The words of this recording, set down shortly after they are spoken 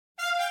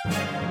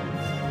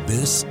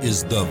This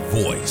is the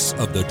voice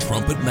of the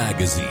Trumpet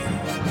Magazine.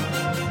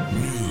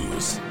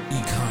 News,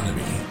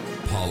 economy,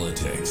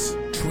 politics,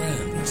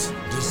 trends,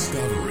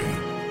 discovery,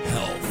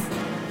 health,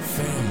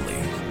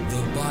 family,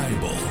 the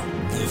Bible,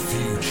 the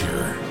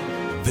future.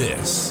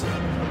 This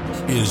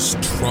is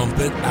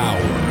Trumpet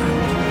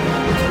Hour.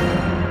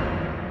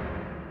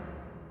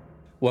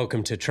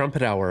 Welcome to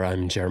Trumpet Hour.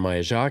 I'm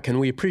Jeremiah Jacques, and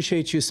we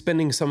appreciate you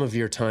spending some of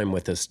your time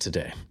with us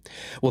today.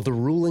 Well, the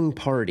ruling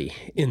party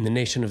in the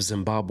nation of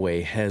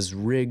Zimbabwe has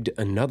rigged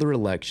another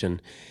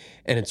election,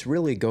 and it's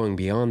really going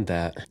beyond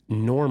that,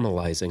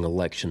 normalizing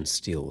election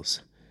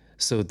steals,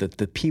 so that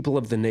the people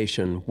of the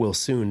nation will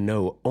soon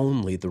know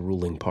only the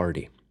ruling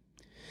party.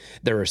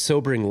 There are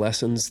sobering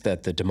lessons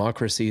that the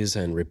democracies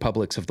and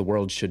republics of the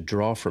world should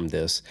draw from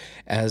this,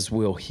 as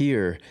we'll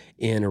hear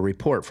in a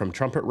report from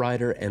trumpet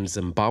writer and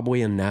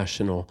Zimbabwean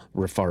national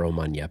Rufaro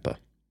Manyepa.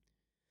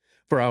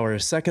 For our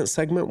second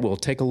segment, we'll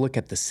take a look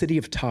at the city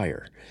of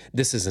Tyre.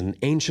 This is an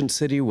ancient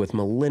city with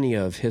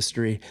millennia of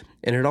history,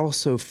 and it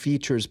also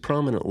features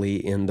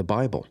prominently in the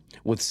Bible,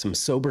 with some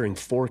sobering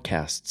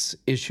forecasts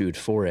issued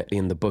for it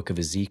in the book of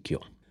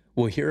Ezekiel.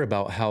 We'll hear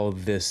about how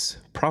this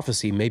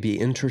prophecy may be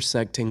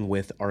intersecting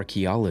with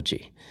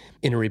archaeology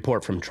in a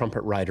report from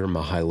trumpet writer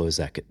Mihailo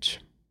Zekic.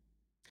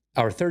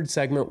 Our third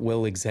segment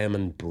will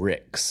examine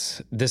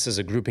BRICS. This is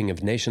a grouping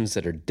of nations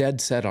that are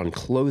dead set on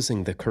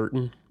closing the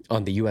curtain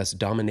on the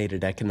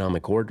U.S.-dominated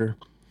economic order,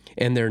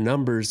 and their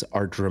numbers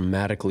are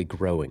dramatically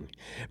growing.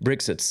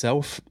 BRICS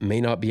itself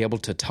may not be able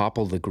to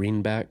topple the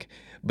greenback,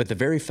 but the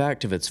very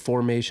fact of its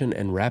formation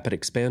and rapid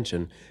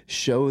expansion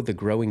show the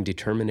growing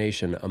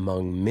determination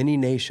among many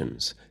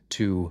nations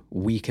to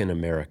weaken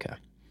America.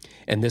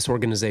 And this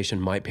organization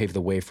might pave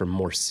the way for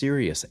more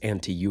serious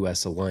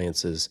anti-U.S.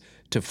 alliances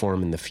to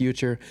form in the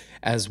future,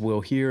 as we'll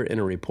hear in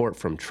a report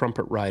from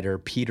trumpet writer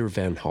Peter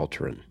Van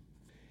Halteren.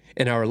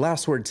 And our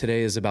last word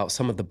today is about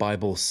some of the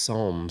Bible's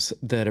psalms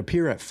that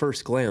appear at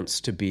first glance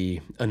to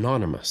be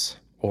anonymous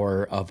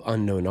or of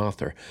unknown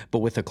author, but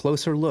with a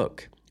closer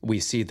look, we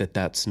see that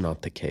that's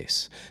not the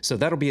case. So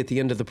that'll be at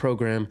the end of the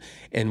program,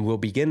 and we'll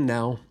begin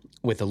now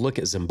with a look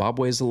at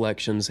Zimbabwe's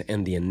elections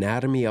and the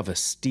anatomy of a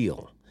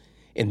steal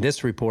in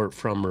this report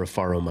from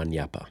Rufaro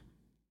Manyepa.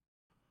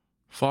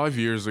 5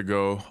 years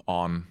ago,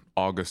 on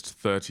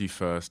August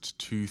 31st,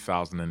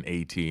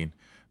 2018,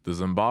 the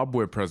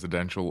Zimbabwe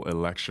presidential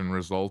election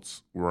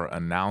results were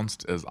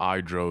announced as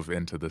I drove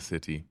into the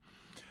city.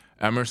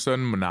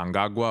 Emerson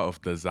Mnangagwa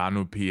of the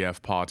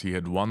ZANU-PF party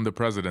had won the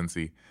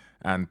presidency,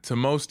 and to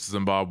most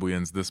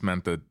Zimbabweans, this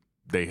meant that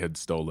they had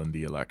stolen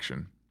the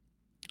election.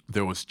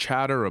 There was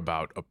chatter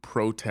about a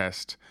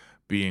protest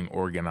being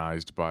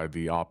organized by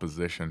the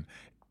opposition.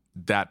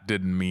 That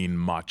didn't mean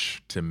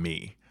much to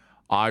me.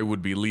 I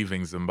would be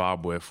leaving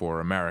Zimbabwe for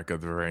America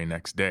the very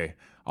next day.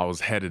 I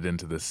was headed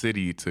into the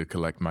city to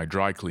collect my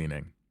dry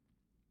cleaning.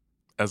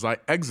 As I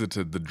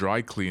exited the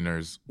dry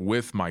cleaners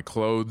with my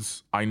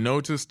clothes, I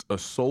noticed a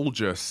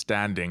soldier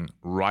standing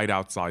right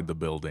outside the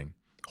building,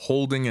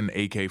 holding an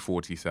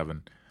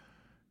AK-47.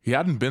 He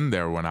hadn't been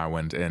there when I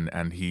went in,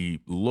 and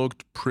he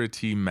looked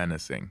pretty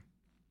menacing.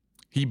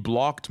 He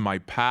blocked my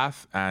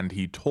path, and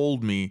he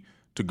told me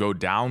to go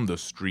down the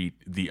street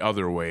the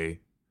other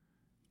way,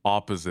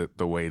 opposite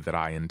the way that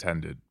I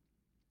intended.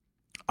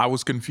 I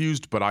was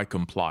confused, but I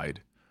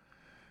complied.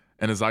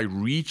 And as I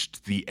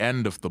reached the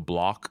end of the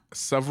block,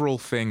 several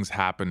things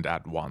happened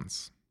at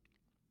once.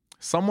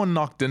 Someone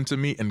knocked into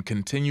me and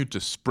continued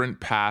to sprint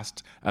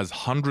past as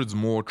hundreds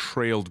more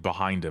trailed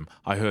behind him.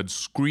 I heard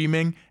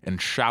screaming and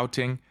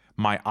shouting.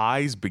 My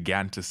eyes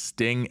began to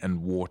sting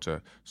and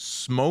water.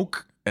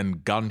 Smoke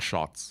and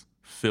gunshots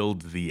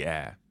filled the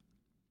air.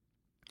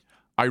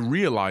 I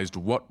realized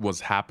what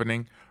was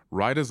happening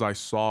right as I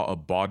saw a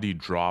body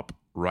drop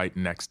right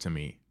next to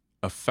me,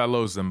 a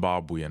fellow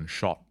Zimbabwean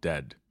shot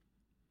dead.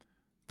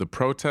 The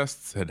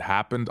protests had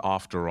happened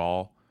after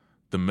all.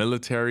 The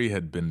military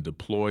had been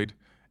deployed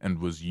and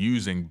was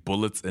using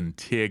bullets and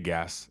tear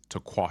gas to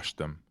quash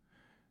them.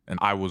 And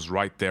I was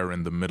right there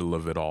in the middle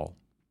of it all.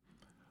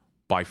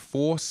 By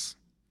force,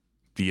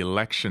 the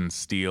election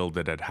steal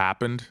that had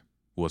happened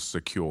was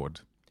secured.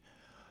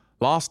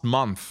 Last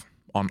month,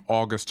 on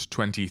August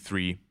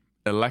 23,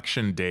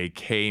 Election Day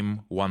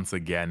came once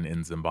again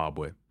in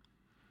Zimbabwe.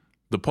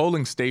 The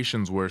polling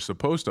stations were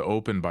supposed to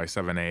open by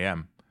 7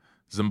 a.m.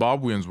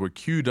 Zimbabweans were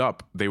queued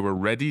up. They were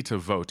ready to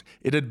vote.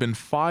 It had been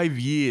 5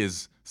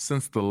 years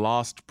since the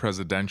last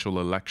presidential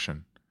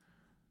election.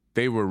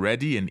 They were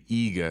ready and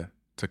eager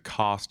to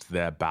cast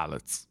their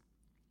ballots.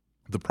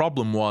 The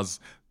problem was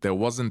there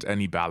wasn't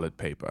any ballot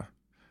paper.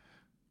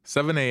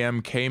 7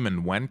 a.m. came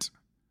and went,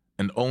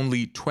 and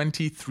only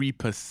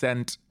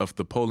 23% of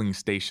the polling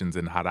stations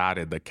in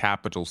Harare, the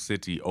capital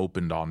city,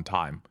 opened on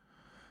time.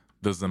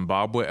 The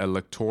Zimbabwe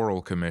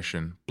Electoral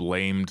Commission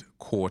blamed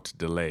court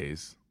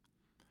delays.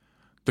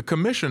 The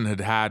commission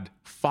had had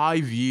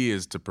 5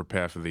 years to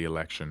prepare for the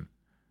election.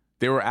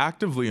 They were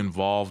actively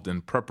involved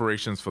in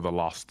preparations for the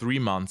last 3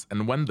 months,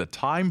 and when the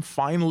time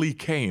finally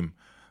came,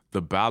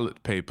 the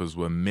ballot papers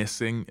were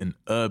missing in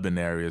urban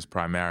areas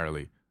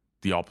primarily,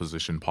 the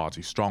opposition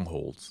party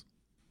strongholds.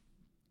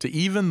 To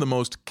even the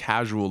most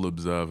casual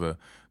observer,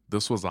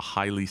 this was a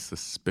highly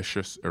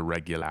suspicious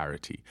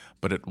irregularity,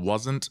 but it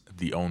wasn't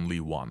the only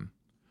one.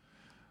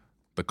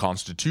 The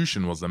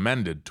Constitution was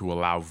amended to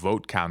allow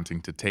vote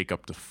counting to take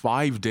up to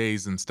 5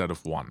 days instead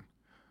of 1.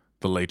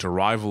 The late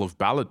arrival of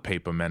ballot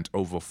paper meant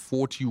over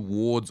 40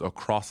 wards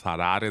across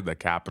Harare, the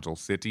capital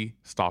city,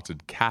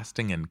 started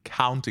casting and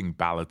counting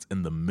ballots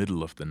in the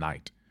middle of the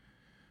night.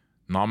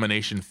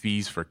 Nomination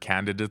fees for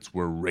candidates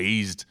were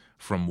raised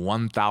from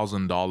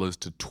 $1,000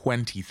 to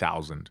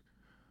 $20,000.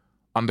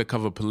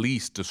 Undercover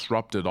police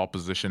disrupted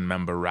opposition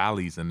member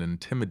rallies and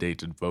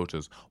intimidated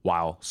voters,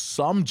 while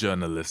some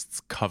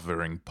journalists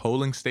covering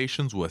polling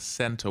stations were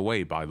sent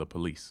away by the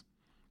police.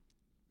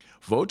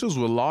 Voters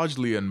were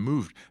largely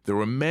unmoved. There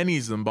were many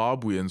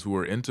Zimbabweans who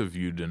were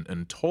interviewed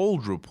and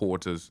told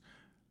reporters,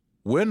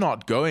 "We're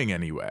not going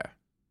anywhere.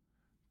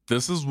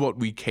 This is what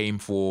we came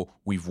for.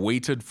 We've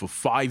waited for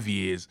 5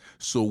 years,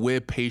 so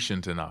we're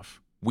patient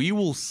enough. We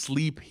will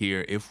sleep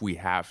here if we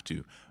have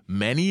to."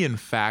 Many, in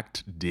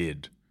fact,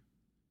 did.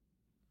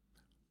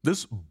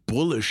 This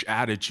bullish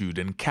attitude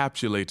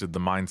encapsulated the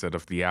mindset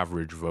of the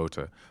average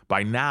voter.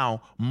 By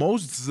now,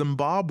 most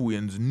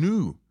Zimbabweans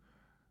knew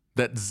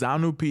that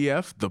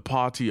ZANU-PF, the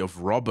party of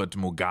Robert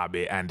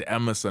Mugabe and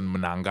Emerson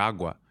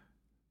Mnangagwa,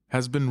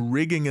 has been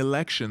rigging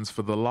elections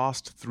for the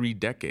last 3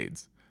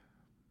 decades.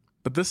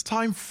 But this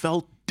time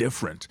felt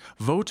different.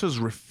 Voters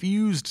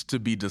refused to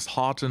be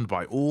disheartened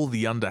by all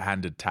the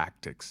underhanded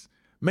tactics.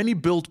 Many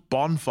built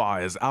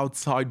bonfires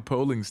outside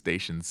polling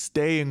stations,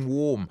 staying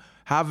warm,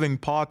 having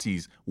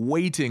parties,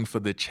 waiting for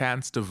the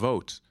chance to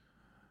vote.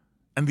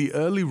 And the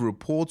early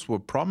reports were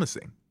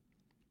promising.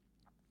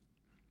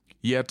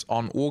 Yet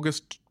on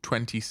August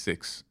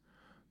 26,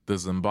 the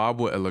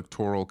Zimbabwe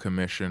Electoral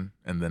Commission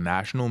and the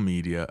national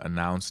media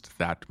announced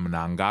that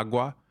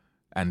Mnangagwa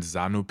and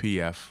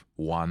ZANU-PF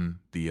won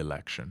the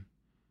election.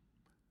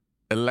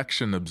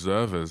 Election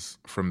observers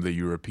from the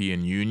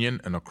European Union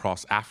and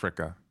across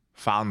Africa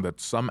found that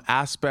some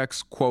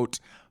aspects, quote,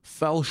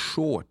 fell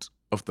short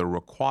of the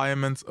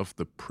requirements of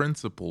the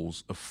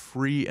principles of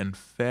free and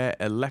fair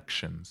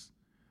elections,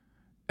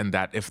 and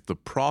that if the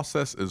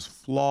process is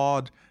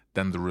flawed,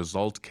 then the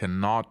result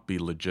cannot be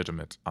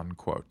legitimate,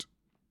 unquote.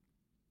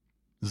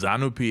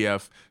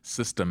 ZANU-PF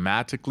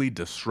systematically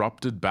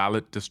disrupted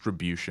ballot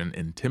distribution,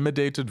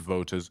 intimidated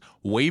voters,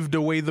 waved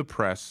away the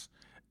press,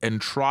 and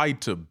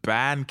tried to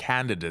ban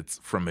candidates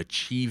from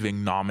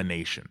achieving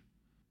nomination.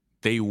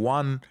 They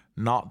won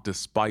not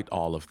despite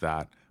all of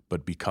that,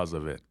 but because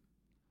of it.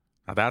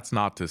 Now, that's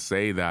not to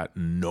say that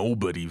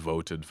nobody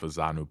voted for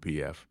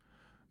ZANU-PF.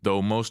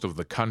 Though most of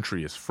the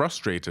country is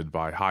frustrated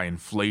by high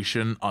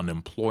inflation,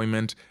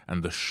 unemployment,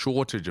 and the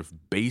shortage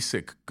of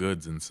basic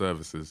goods and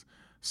services,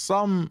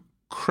 some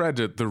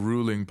credit the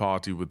ruling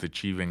party with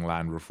achieving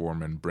land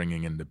reform and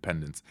bringing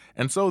independence.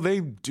 And so they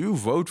do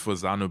vote for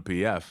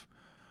ZANU-PF.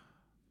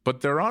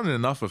 But there aren't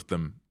enough of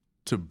them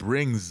to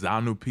bring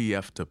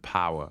ZANU-PF to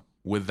power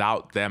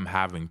without them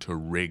having to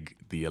rig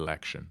the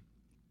election.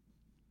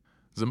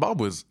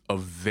 Zimbabwe is a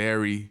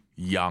very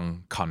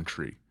young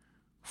country.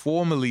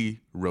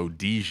 Formerly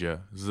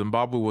Rhodesia,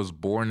 Zimbabwe was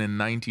born in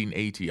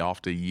 1980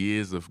 after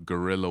years of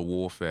guerrilla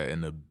warfare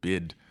in a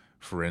bid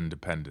for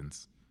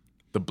independence.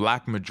 The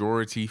black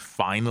majority,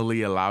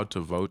 finally allowed to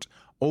vote,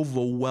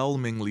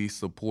 overwhelmingly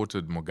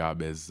supported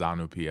Mugabe's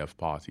ZANU-PF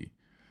party.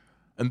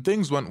 And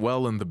things went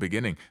well in the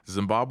beginning.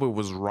 Zimbabwe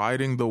was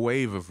riding the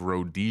wave of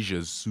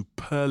Rhodesia's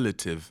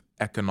superlative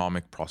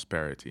economic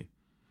prosperity.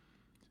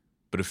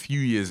 But a few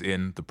years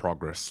in, the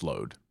progress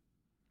slowed.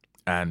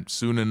 And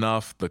soon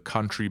enough, the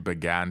country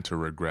began to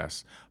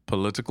regress.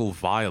 Political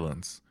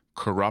violence,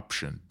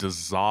 corruption,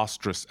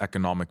 disastrous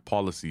economic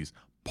policies,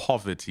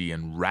 poverty,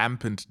 and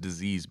rampant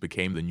disease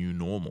became the new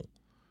normal.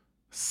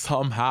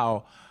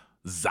 Somehow,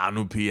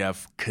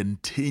 ZANU-PF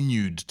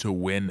continued to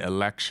win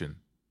election.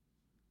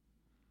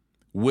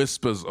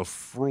 Whispers of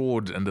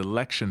fraud and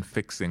election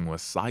fixing were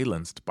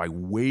silenced by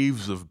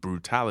waves of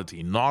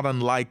brutality, not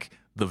unlike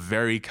the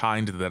very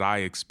kind that I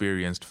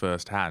experienced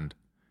firsthand.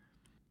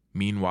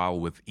 Meanwhile,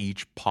 with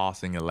each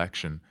passing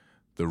election,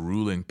 the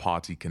ruling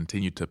party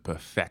continued to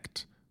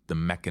perfect the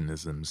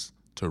mechanisms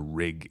to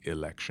rig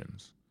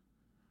elections.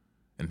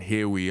 And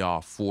here we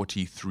are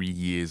 43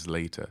 years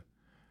later,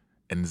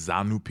 and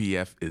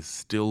ZANU-PF is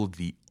still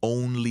the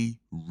only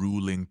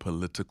ruling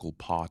political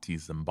party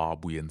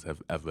Zimbabweans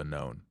have ever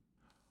known.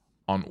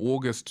 On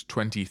August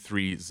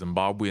 23,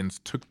 Zimbabweans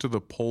took to the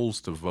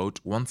polls to vote,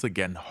 once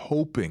again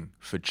hoping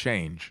for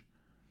change.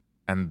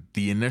 And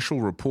the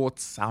initial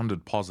reports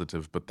sounded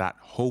positive, but that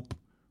hope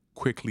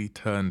quickly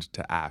turned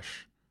to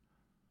ash.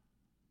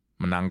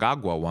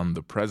 Mnangagwa won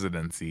the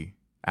presidency,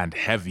 and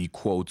heavy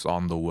quotes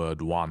on the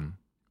word won,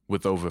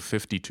 with over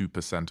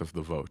 52% of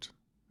the vote.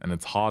 And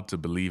it's hard to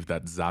believe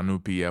that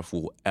ZANU-PF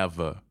will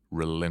ever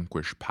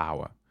relinquish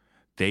power.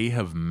 They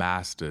have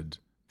mastered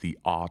the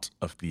art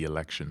of the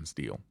elections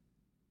deal.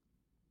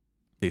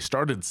 They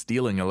started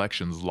stealing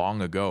elections long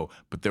ago,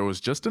 but there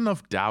was just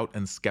enough doubt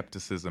and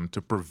skepticism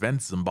to prevent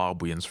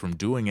Zimbabweans from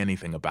doing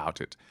anything about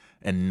it.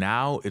 And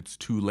now it's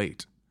too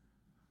late.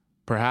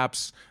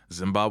 Perhaps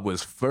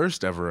Zimbabwe's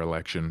first ever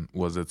election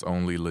was its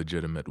only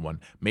legitimate one.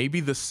 Maybe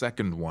the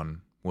second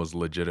one was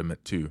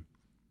legitimate too.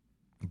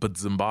 But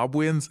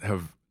Zimbabweans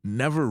have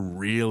never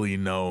really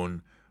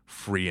known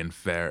free and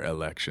fair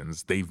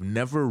elections. They've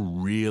never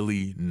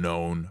really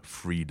known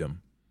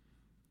freedom.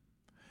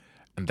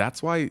 And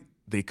that's why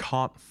they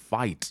can't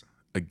fight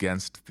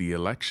against the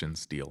election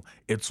steal.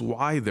 It's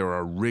why there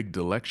are rigged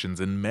elections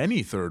in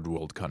many third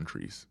world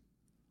countries.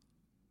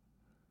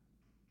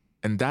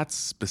 And that's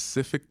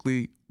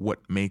specifically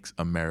what makes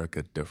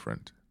America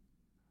different.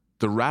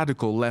 The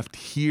radical left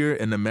here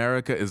in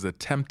America is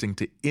attempting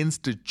to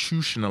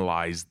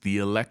institutionalize the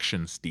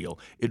election steal.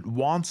 It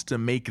wants to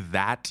make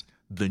that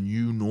the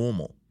new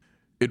normal.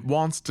 It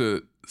wants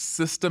to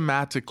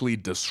systematically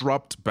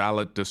disrupt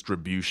ballot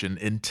distribution,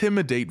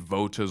 intimidate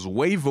voters,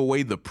 wave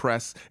away the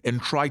press,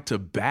 and try to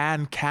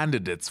ban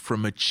candidates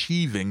from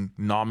achieving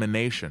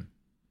nomination.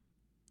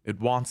 It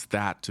wants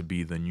that to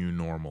be the new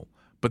normal.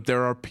 But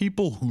there are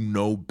people who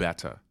know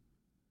better.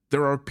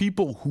 There are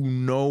people who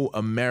know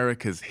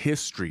America's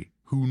history,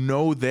 who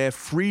know their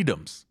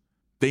freedoms.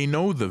 They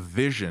know the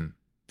vision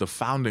the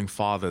founding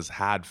fathers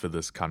had for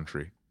this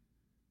country,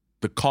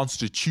 the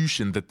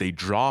Constitution that they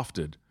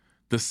drafted,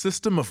 the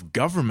system of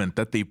government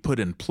that they put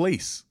in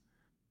place.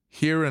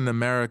 Here in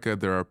America,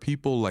 there are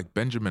people like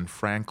Benjamin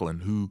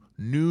Franklin who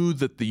knew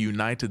that the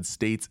United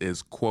States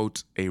is,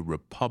 quote, a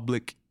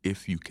republic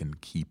if you can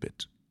keep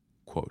it,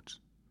 quote.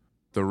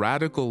 The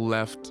radical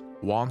left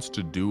wants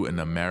to do in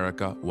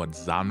America what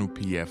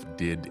ZANU-PF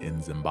did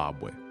in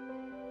Zimbabwe.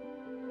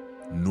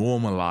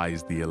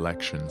 Normalize the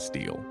election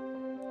steal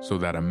so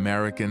that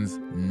Americans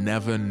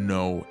never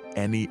know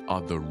any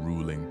other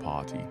ruling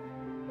party.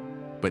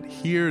 But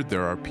here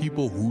there are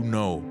people who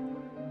know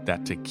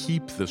that to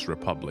keep this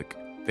republic,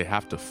 they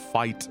have to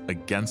fight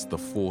against the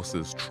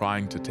forces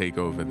trying to take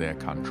over their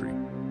country.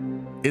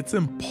 It's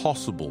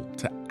impossible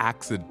to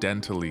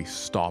accidentally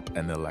stop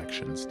an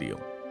election steal.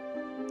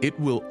 It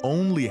will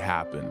only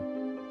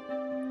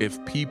happen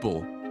if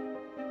people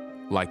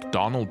like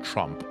Donald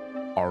Trump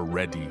are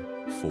ready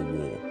for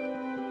war.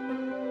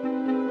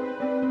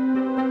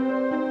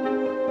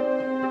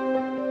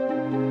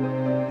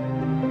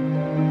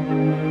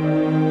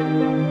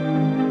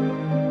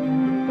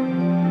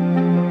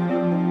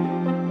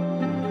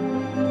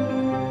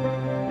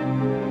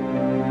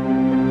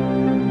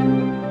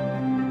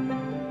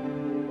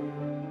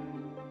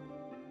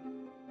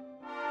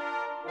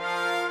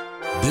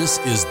 This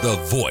is the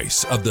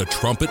voice of the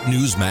Trumpet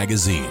News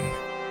Magazine.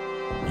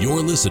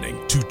 You're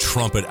listening to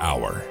Trumpet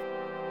Hour.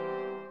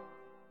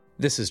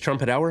 This is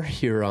Trumpet Hour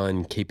here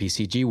on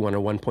KPCG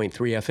 101.3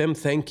 FM.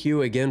 Thank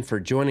you again for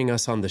joining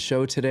us on the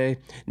show today.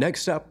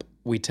 Next up,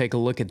 we take a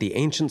look at the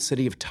ancient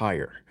city of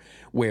Tyre,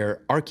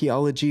 where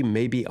archaeology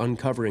may be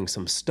uncovering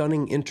some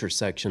stunning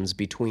intersections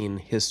between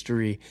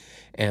history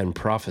and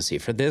prophecy.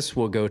 For this,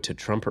 we'll go to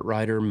trumpet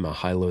writer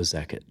Mihailo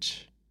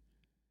Zekic.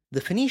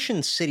 The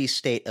Phoenician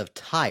city-state of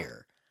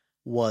Tyre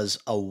was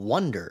a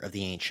wonder of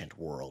the ancient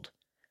world.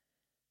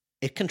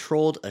 It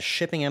controlled a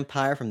shipping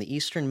empire from the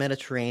eastern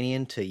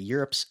Mediterranean to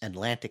Europe's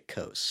Atlantic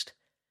coast.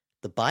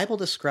 The Bible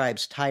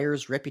describes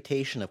Tyre's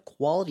reputation of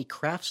quality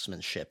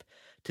craftsmanship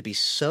to be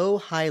so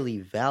highly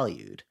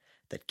valued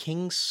that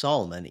King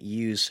Solomon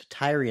used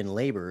Tyrian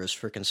laborers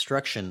for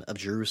construction of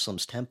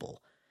Jerusalem's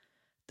temple.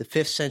 The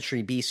 5th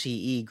century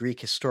BCE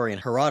Greek historian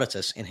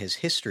Herodotus in his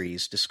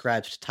histories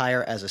described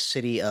Tyre as a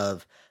city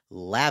of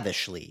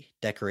lavishly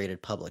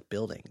decorated public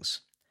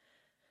buildings.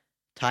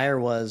 Tyre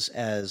was,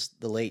 as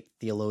the late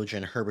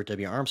theologian Herbert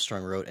W.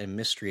 Armstrong wrote in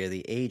Mystery of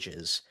the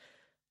Ages,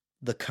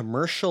 the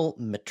commercial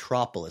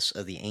metropolis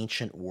of the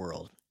ancient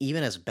world,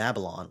 even as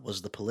Babylon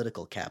was the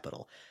political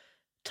capital.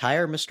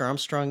 Tyre, Mr.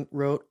 Armstrong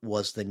wrote,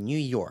 was the New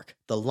York,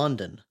 the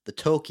London, the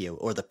Tokyo,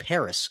 or the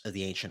Paris of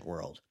the ancient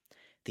world.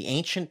 The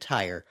ancient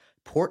Tyre,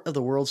 port of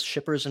the world's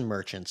shippers and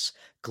merchants,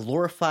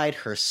 glorified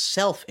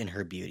herself in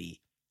her beauty,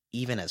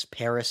 even as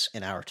Paris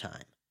in our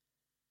time.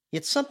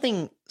 Yet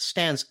something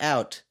stands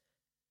out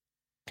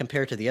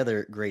compared to the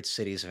other great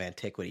cities of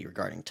antiquity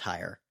regarding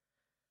Tyre.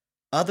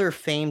 Other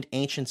famed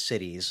ancient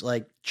cities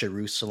like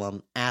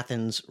Jerusalem,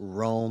 Athens,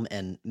 Rome,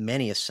 and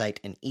many a site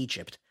in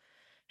Egypt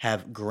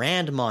have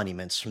grand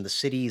monuments from the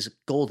city's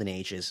golden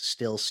ages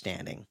still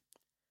standing.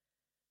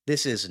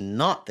 This is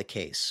not the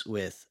case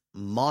with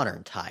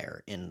modern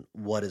Tyre in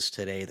what is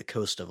today the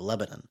coast of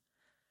Lebanon.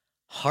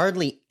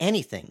 Hardly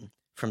anything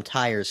from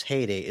Tyre's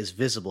heyday is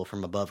visible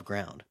from above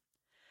ground.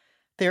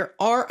 There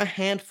are a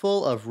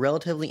handful of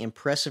relatively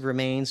impressive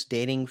remains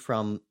dating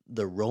from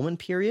the Roman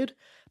period,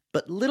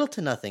 but little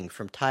to nothing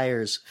from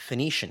Tyre's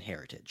Phoenician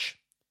heritage.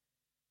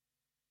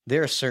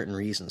 There are certain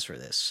reasons for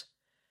this.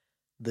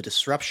 The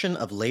disruption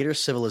of later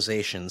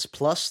civilizations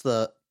plus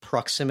the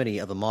proximity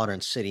of a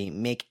modern city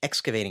make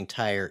excavating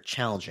Tyre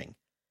challenging.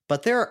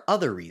 But there are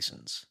other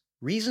reasons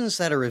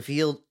that are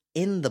revealed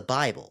in the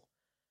Bible.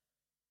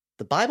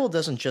 The Bible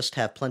doesn't just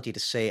have plenty to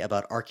say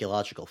about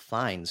archaeological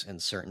finds in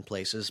certain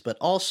places, but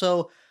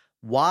also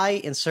why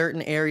in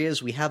certain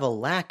areas we have a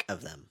lack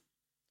of them.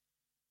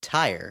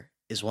 Tyre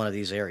is one of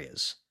these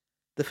areas.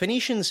 The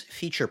Phoenicians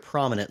feature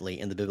prominently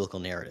in the biblical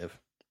narrative.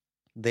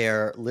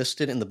 They're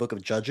listed in the book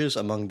of Judges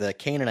among the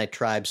Canaanite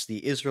tribes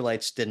the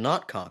Israelites did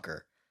not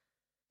conquer.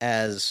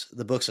 As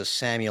the books of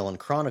Samuel and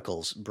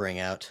Chronicles bring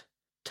out,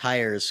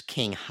 Tyre's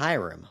king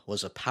Hiram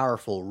was a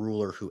powerful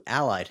ruler who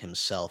allied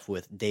himself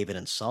with David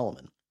and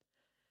Solomon.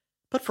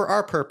 But for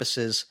our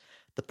purposes,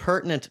 the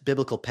pertinent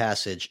biblical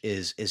passage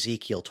is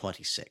Ezekiel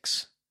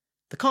 26.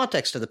 The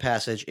context of the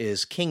passage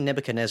is King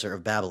Nebuchadnezzar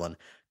of Babylon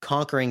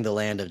conquering the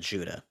land of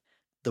Judah.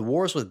 The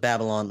wars with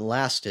Babylon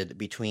lasted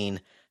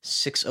between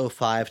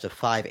 605 to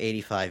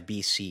 585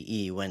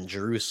 BCE when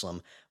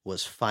Jerusalem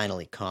was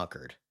finally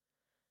conquered.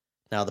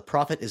 Now, the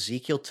prophet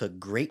Ezekiel took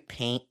great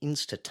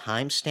pains to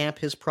timestamp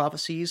his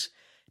prophecies,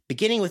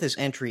 beginning with his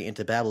entry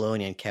into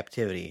Babylonian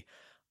captivity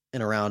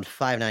in around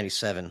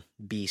 597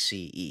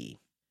 BCE.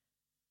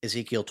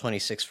 Ezekiel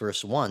 26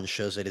 verse 1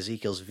 shows that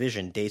Ezekiel's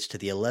vision dates to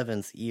the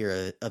 11th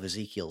year of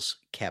Ezekiel's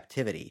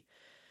captivity.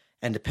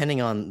 And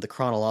depending on the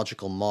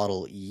chronological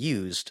model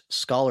used,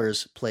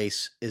 scholars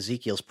place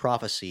Ezekiel's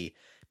prophecy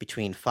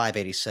between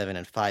 587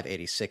 and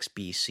 586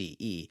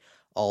 BCE,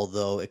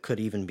 although it could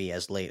even be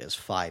as late as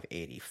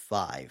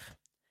 585.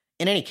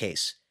 In any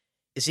case,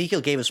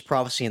 Ezekiel gave his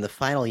prophecy in the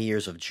final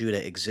years of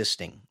Judah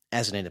existing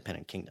as an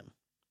independent kingdom.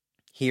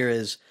 Here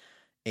is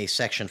a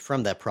section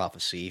from that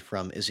prophecy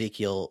from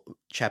Ezekiel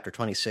chapter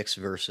 26,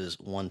 verses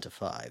 1 to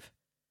 5.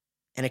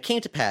 And it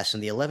came to pass in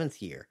the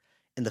 11th year,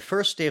 in the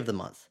first day of the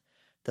month,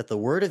 that the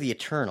word of the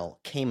Eternal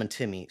came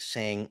unto me,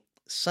 saying,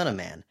 Son of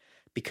man,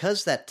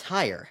 because that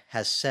Tyre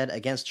has said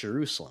against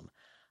Jerusalem,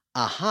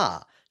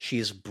 Aha, she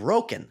is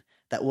broken,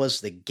 that was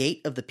the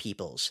gate of the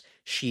peoples.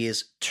 She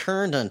is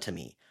turned unto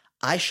me.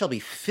 I shall be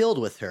filled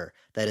with her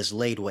that is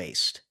laid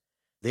waste.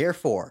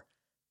 Therefore,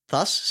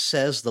 thus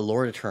says the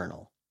Lord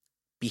Eternal,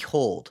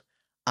 Behold,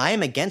 I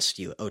am against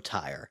you, O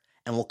Tyre,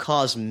 and will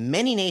cause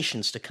many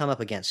nations to come up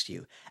against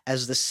you,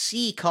 as the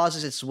sea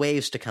causes its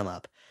waves to come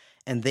up,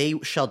 and they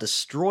shall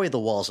destroy the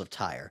walls of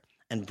Tyre,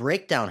 and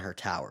break down her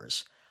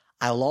towers.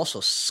 I will also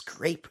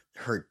scrape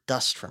her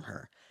dust from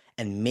her,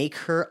 and make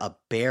her a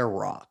bare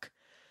rock.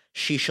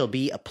 She shall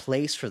be a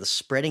place for the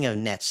spreading of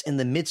nets in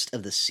the midst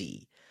of the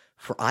sea.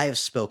 For I have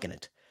spoken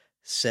it,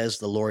 says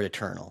the Lord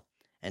Eternal,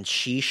 and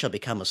she shall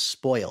become a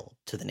spoil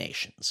to the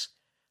nations.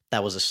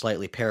 That was a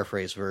slightly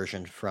paraphrased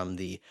version from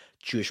the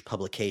Jewish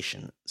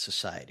Publication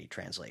Society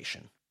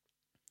translation.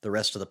 The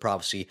rest of the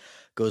prophecy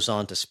goes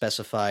on to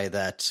specify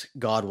that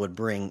God would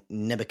bring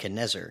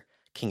Nebuchadnezzar,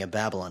 king of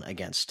Babylon,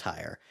 against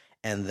Tyre,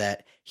 and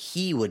that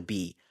he would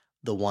be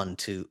the one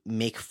to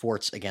make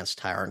forts against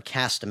Tyre and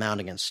cast them out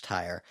against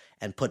Tyre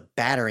and put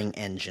battering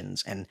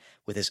engines and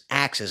with his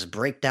axes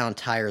break down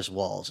Tyre's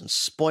walls and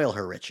spoil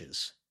her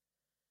riches.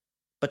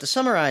 But to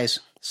summarize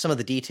some of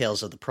the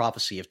details of the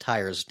prophecy of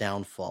Tyre's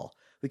downfall,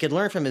 we could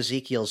learn from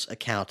Ezekiel's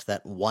account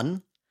that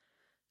 1.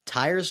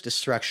 Tyre's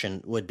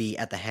destruction would be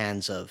at the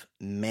hands of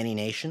many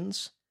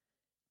nations.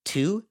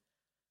 2.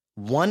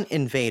 One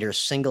invader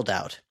singled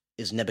out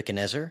is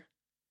Nebuchadnezzar.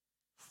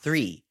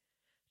 3.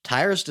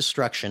 Tyre's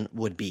destruction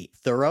would be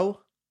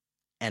thorough.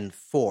 And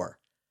 4.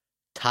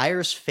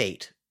 Tyre's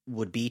fate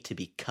would be to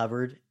be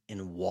covered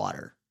in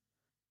water.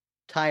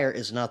 Tyre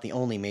is not the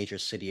only major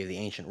city of the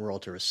ancient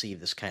world to receive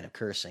this kind of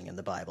cursing in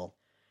the Bible.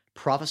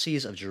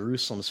 Prophecies of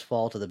Jerusalem's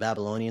fall to the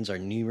Babylonians are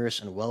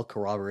numerous and well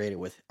corroborated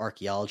with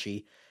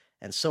archaeology,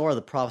 and so are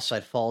the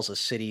prophesied falls of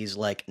cities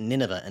like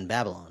Nineveh and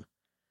Babylon.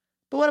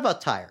 But what about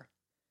Tyre?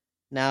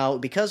 Now,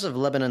 because of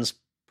Lebanon's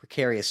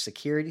precarious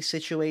security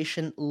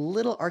situation,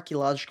 little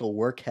archaeological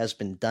work has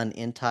been done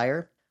in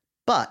Tyre,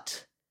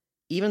 but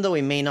even though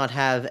we may not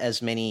have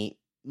as many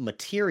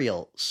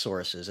material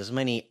sources, as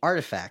many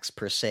artifacts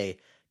per se,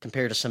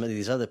 compared to some of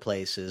these other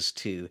places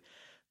to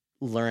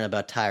learn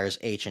about Tyre's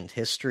ancient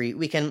history,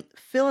 we can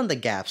fill in the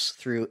gaps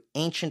through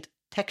ancient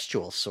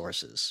textual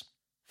sources.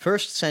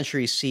 1st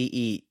century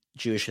CE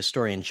Jewish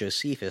historian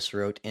Josephus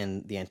wrote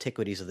in the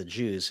Antiquities of the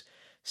Jews,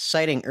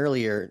 citing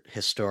earlier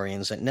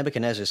historians, that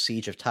Nebuchadnezzar's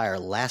siege of Tyre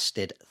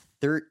lasted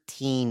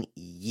 13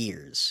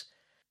 years.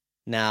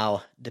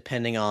 Now,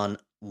 depending on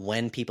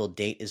when people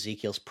date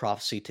Ezekiel's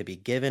prophecy to be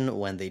given,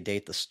 when they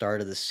date the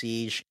start of the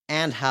siege,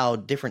 and how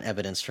different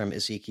evidence from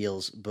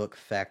Ezekiel's book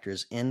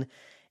factors in,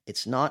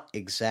 it's not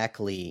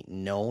exactly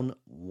known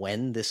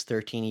when this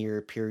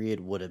 13-year period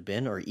would have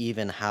been, or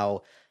even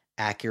how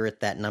accurate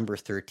that number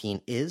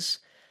 13 is.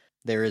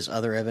 There is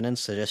other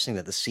evidence suggesting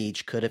that the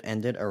siege could have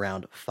ended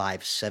around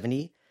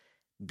 570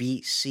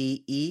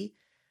 BCE,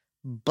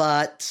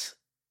 but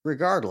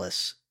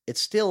regardless, it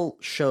still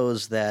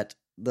shows that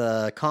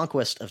the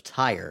conquest of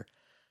Tyre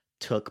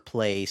took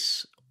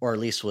place, or at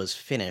least was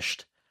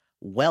finished,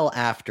 well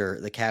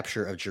after the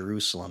capture of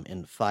Jerusalem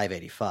in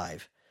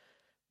 585.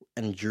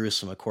 And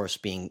Jerusalem, of course,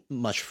 being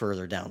much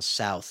further down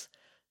south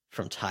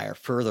from Tyre,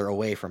 further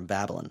away from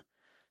Babylon.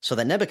 So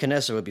that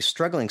Nebuchadnezzar would be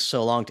struggling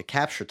so long to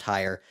capture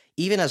Tyre,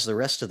 even as the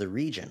rest of the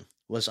region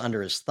was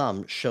under his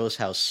thumb shows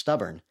how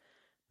stubborn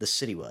the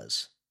city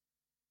was.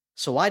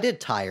 So why did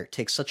Tyre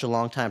take such a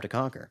long time to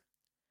conquer?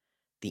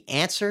 The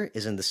answer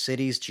is in the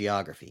city's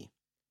geography.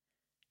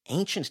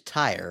 Ancient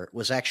Tyre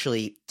was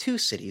actually two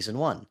cities in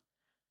one.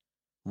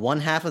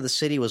 One half of the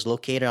city was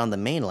located on the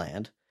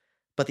mainland,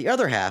 but the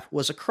other half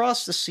was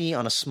across the sea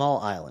on a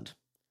small island.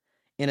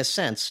 In a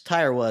sense,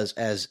 Tyre was,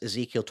 as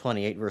Ezekiel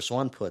 28 verse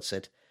 1 puts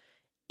it,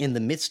 in the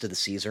midst of the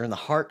seas, or in the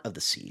heart of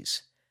the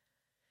seas.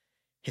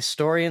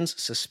 Historians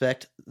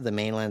suspect the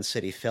mainland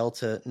city fell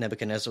to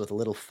Nebuchadnezzar with a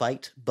little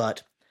fight,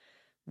 but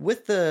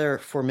with their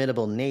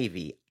formidable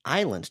navy,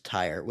 island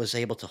Tyre was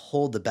able to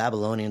hold the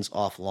Babylonians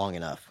off long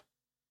enough.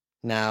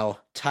 Now,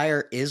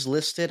 Tyre is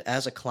listed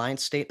as a client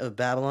state of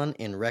Babylon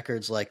in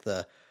records like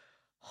the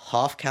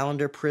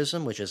Hofkalender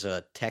Prism, which is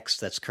a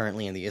text that's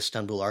currently in the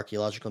Istanbul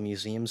Archaeological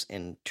Museums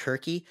in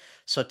Turkey.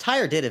 So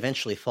Tyre did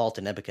eventually fall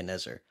to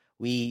Nebuchadnezzar.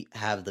 We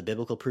have the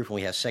biblical proof and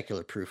we have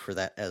secular proof for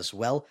that as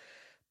well.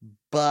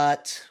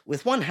 But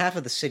with one half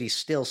of the city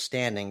still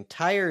standing,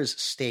 Tyre's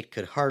state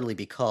could hardly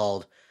be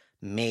called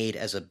made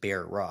as a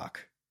bare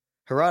rock.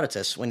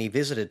 Herodotus, when he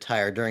visited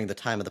Tyre during the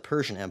time of the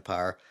Persian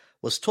Empire,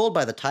 was told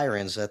by the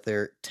Tyrians that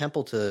their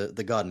temple to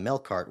the god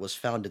Melkart was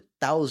founded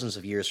thousands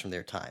of years from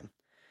their time,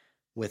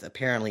 with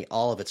apparently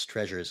all of its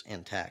treasures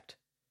intact.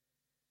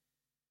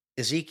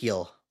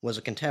 Ezekiel was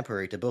a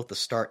contemporary to both the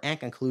start and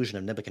conclusion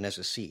of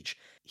Nebuchadnezzar's siege.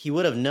 He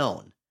would have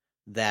known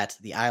that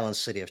the island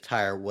city of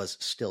Tyre was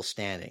still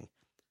standing.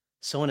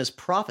 So in his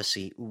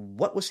prophecy,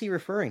 what was he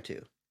referring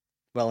to?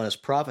 Well, in his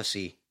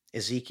prophecy,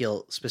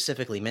 Ezekiel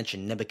specifically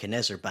mentioned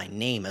Nebuchadnezzar by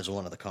name as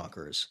one of the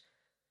conquerors.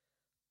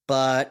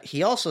 But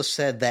he also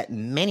said that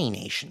many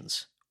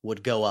nations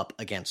would go up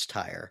against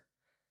Tyre,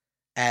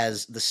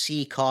 as the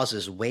sea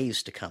causes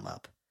waves to come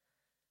up.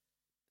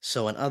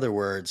 So in other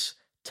words,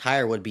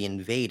 Tyre would be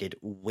invaded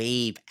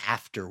wave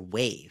after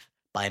wave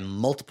by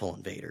multiple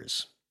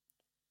invaders.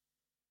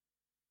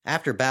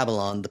 After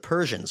Babylon, the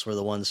Persians were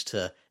the ones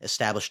to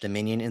establish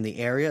dominion in the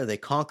area. They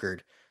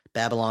conquered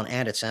Babylon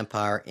and its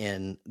empire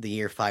in the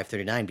year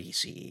 539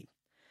 BCE.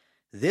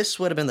 This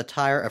would have been the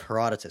Tyre of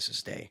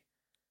Herodotus' day.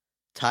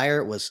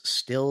 Tyre was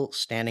still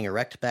standing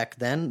erect back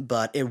then,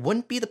 but it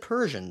wouldn't be the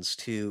Persians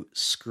to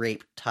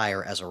scrape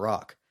Tyre as a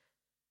rock.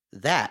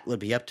 That would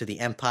be up to the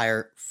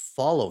empire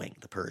following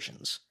the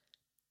Persians,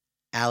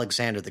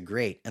 Alexander the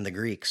Great and the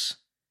Greeks.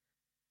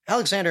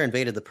 Alexander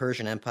invaded the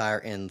Persian Empire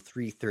in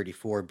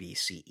 334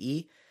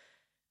 BCE.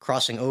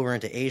 Crossing over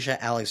into Asia,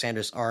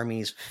 Alexander's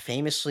armies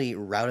famously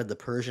routed the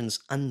Persians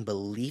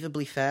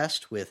unbelievably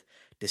fast, with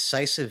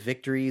decisive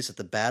victories at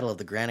the Battle of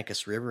the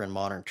Granicus River in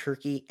modern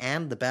Turkey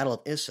and the Battle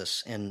of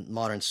Issus in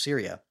modern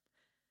Syria.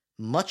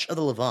 Much of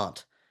the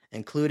Levant,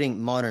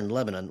 including modern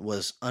Lebanon,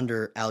 was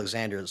under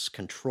Alexander's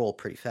control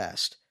pretty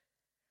fast.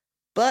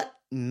 But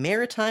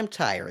maritime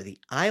Tyre, the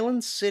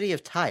island city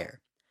of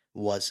Tyre,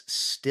 was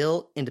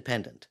still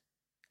independent.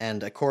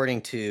 And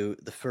according to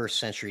the 1st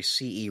century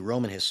CE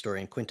Roman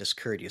historian Quintus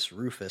Curtius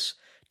Rufus,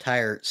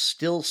 Tyre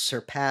still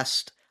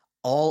surpassed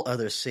all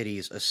other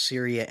cities of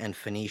Syria and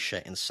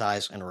Phoenicia in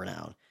size and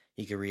renown.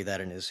 You can read that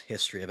in his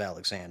History of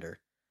Alexander.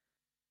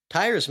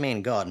 Tyre's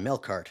main god,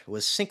 Melkart,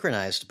 was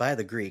synchronized by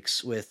the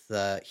Greeks with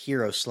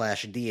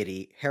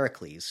hero/deity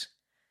Heracles.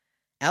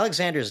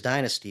 Alexander's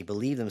dynasty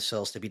believed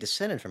themselves to be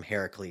descended from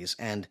Heracles,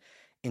 and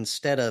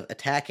instead of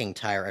attacking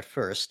Tyre at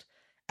first,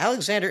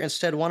 Alexander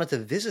instead wanted to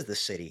visit the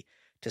city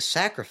to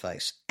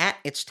sacrifice at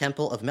its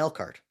temple of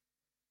Melkart.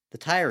 The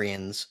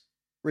Tyrians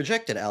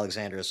rejected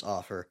Alexander's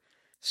offer,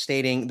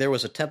 stating there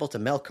was a temple to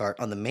Melkart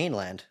on the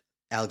mainland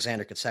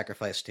Alexander could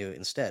sacrifice to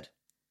instead.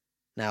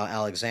 Now,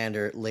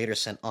 Alexander later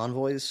sent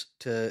envoys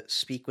to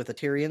speak with the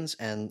Tyrians,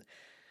 and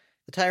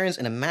the Tyrians,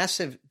 in a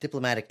massive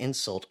diplomatic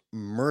insult,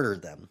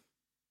 murdered them.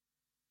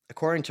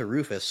 According to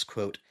Rufus,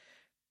 quote,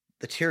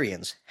 the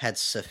Tyrians had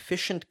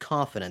sufficient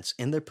confidence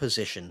in their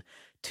position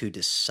to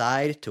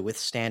decide to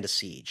withstand a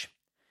siege.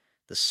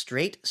 The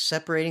strait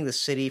separating the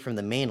city from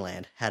the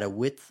mainland had a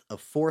width of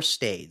 4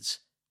 stades,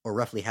 or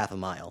roughly half a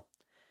mile.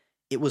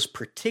 It was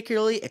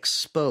particularly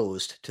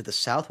exposed to the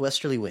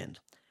southwesterly wind,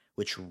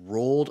 which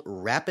rolled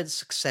rapid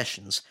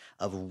successions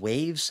of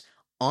waves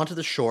onto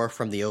the shore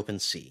from the open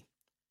sea,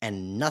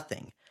 and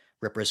nothing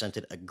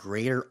represented a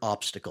greater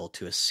obstacle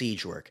to a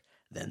siege work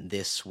than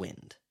this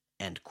wind.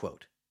 End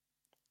quote.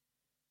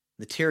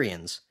 The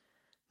Tyrians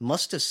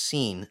must have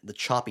seen the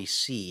choppy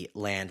sea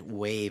land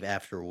wave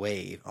after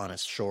wave on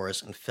its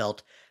shores and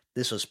felt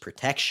this was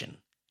protection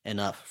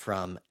enough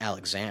from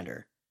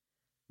Alexander.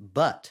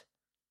 But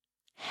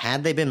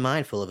had they been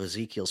mindful of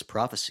Ezekiel's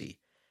prophecy,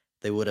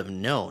 they would have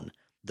known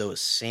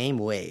those same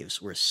waves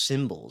were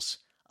symbols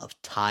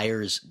of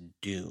Tyre's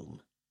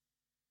doom.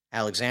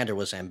 Alexander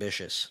was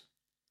ambitious.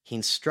 He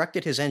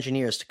instructed his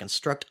engineers to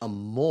construct a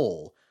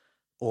mole,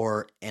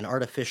 or an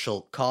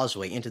artificial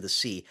causeway into the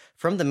sea,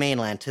 from the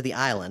mainland to the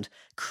island,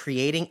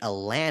 creating a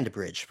land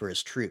bridge for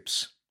his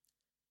troops.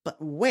 But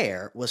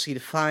where was he to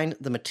find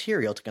the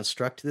material to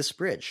construct this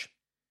bridge?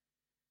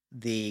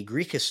 The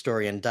Greek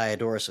historian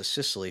Diodorus of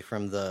Sicily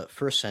from the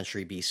 1st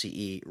century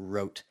BCE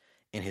wrote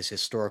in his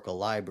historical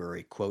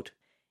library, quote,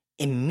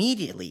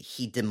 "Immediately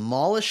he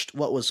demolished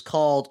what was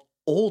called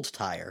Old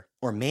Tyre,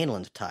 or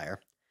mainland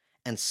Tyre,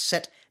 and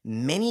set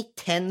many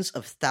tens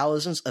of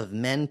thousands of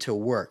men to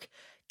work,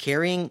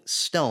 carrying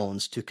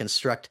stones to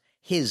construct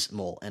his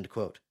mole," end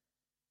quote.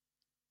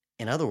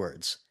 In other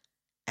words,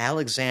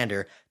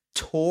 Alexander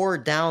tore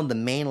down the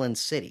mainland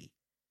city,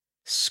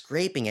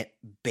 scraping it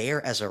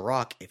bare as a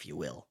rock, if you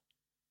will,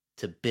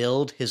 to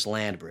build his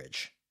land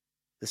bridge.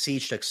 The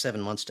siege took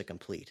 7 months to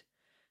complete.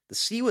 The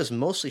sea was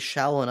mostly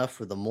shallow enough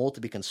for the mole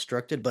to be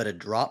constructed, but it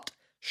dropped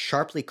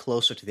sharply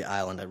closer to the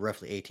island at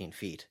roughly 18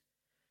 feet.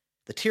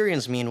 The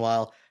Tyrians,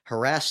 meanwhile,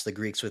 harassed the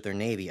Greeks with their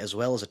navy as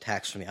well as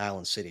attacks from the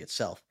island city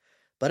itself.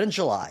 But in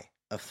July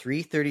of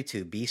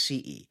 332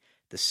 BCE,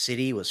 the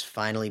city was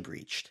finally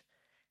breached.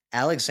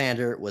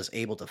 Alexander was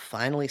able to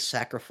finally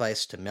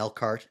sacrifice to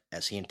Melkart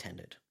as he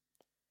intended.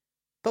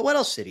 But what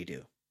else did he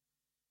do?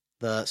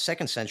 The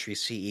 2nd century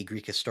CE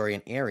Greek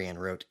historian Arrian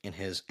wrote in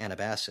his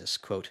Anabasis,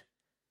 quote,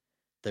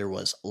 "There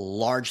was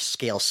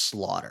large-scale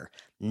slaughter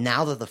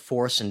now that the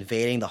force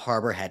invading the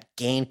harbor had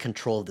gained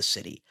control of the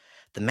city.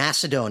 The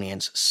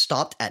Macedonians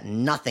stopped at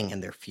nothing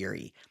in their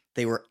fury.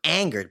 They were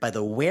angered by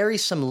the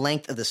wearisome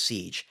length of the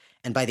siege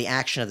and by the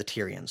action of the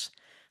Tyrians.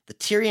 The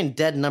Tyrian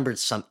dead numbered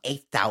some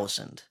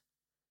 8,000.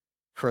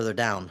 Further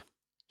down,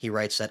 he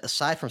writes that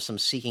aside from some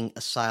seeking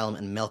asylum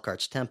in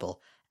Melkart's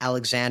temple,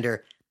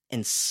 Alexander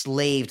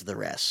enslaved the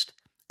rest,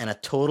 and a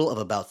total of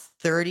about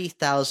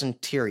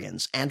 30,000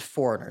 Tyrians and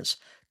foreigners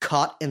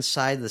caught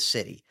inside the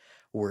city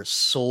were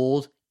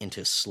sold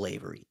into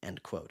slavery,"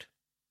 end quote.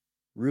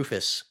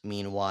 Rufus,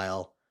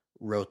 meanwhile,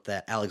 wrote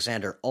that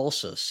Alexander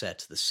also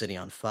set the city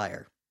on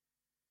fire.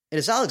 It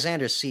is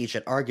Alexander's siege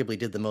that arguably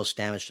did the most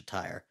damage to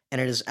Tyre, and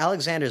it is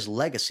Alexander's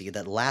legacy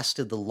that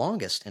lasted the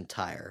longest in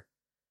Tyre.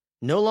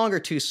 No longer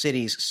two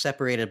cities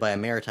separated by a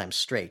maritime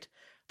strait,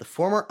 the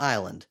former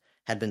island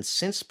had been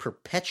since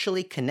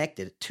perpetually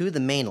connected to the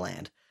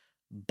mainland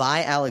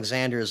by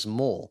Alexander's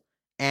mole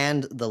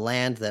and the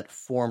land that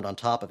formed on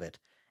top of it,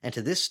 and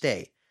to this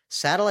day,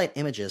 satellite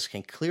images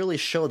can clearly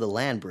show the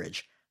land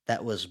bridge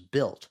that was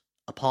built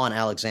upon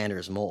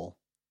Alexander's mole.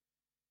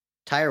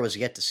 Tyre was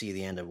yet to see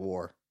the end of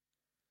war.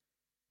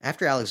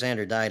 After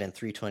Alexander died in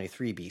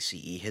 323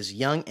 BCE, his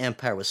young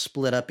empire was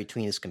split up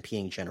between his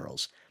competing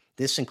generals.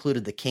 This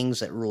included the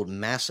kings that ruled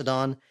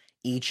Macedon,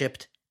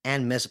 Egypt,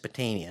 and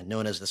Mesopotamia,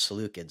 known as the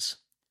Seleucids.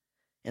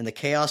 In the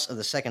chaos of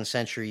the 2nd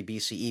century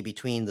BCE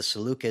between the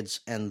Seleucids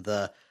and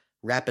the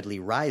rapidly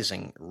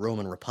rising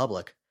Roman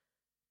Republic,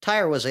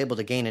 Tyre was able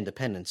to gain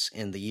independence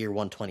in the year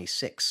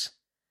 126.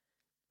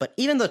 But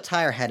even though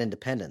Tyre had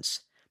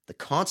independence, the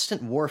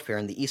constant warfare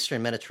in the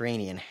eastern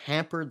Mediterranean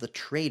hampered the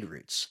trade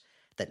routes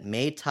that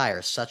made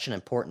Tyre such an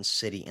important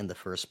city in the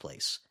first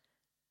place.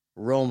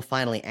 Rome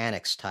finally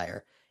annexed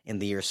Tyre in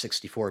the year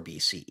 64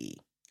 BCE.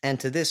 And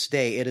to this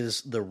day, it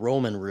is the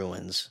Roman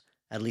ruins,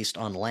 at least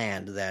on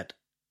land, that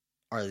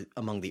are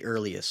among the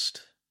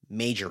earliest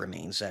major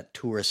remains that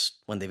tourists,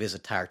 when they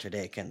visit Tyre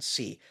today, can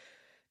see.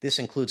 This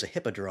includes a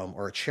hippodrome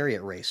or a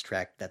chariot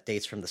racetrack that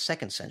dates from the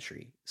 2nd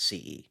century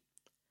CE.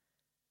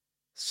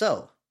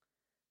 So,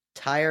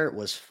 Tyre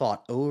was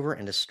fought over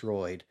and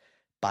destroyed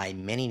by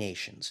many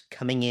nations,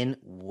 coming in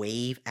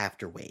wave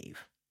after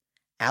wave.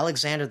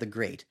 Alexander the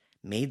Great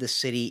made the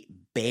city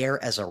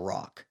bare as a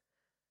rock,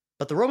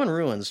 but the Roman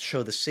ruins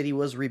show the city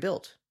was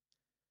rebuilt.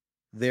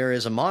 There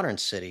is a modern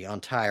city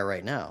on Tyre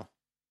right now.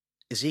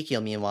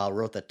 Ezekiel, meanwhile,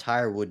 wrote that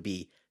Tyre would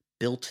be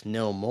built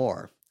no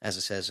more, as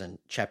it says in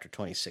chapter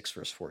 26,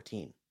 verse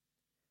 14.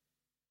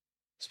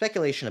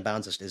 Speculation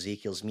abounds as to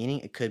Ezekiel's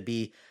meaning. It could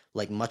be,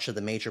 like much of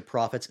the major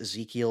prophets,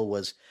 Ezekiel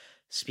was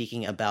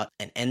speaking about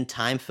an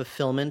end-time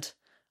fulfillment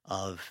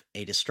of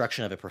a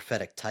destruction of a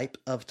prophetic type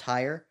of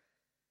Tyre.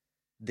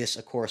 This,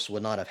 of course,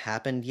 would not have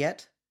happened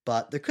yet,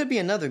 but there could be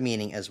another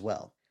meaning as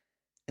well.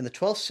 In the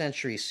 12th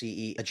century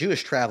CE, a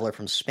Jewish traveler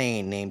from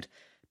Spain named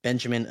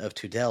Benjamin of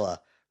Tudela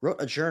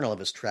wrote a journal of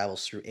his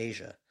travels through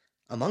Asia.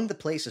 Among the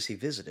places he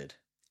visited,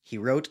 he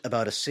wrote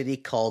about a city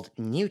called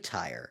New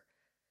Tyre,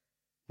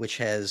 which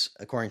has,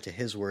 according to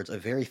his words, a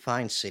very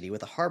fine city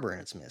with a harbor in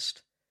its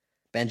midst.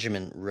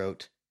 Benjamin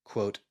wrote,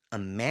 quote, "A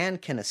man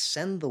can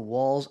ascend the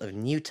walls of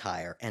New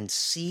Tyre and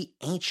see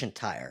ancient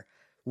Tyre,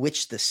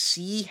 which the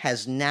sea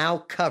has now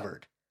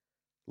covered,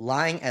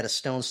 lying at a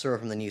stone's throw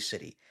from the new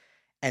city.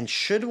 And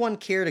should one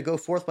care to go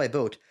forth by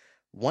boat,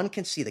 one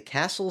can see the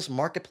castles,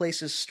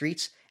 marketplaces,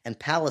 streets, and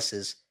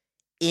palaces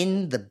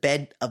in the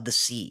bed of the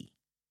sea."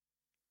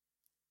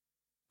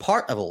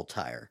 Part of Old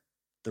Tyre,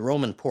 the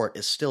Roman port,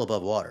 is still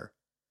above water.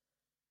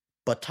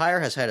 But Tyre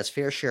has had its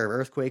fair share of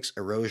earthquakes,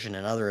 erosion,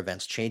 and other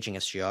events changing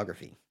its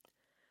geography.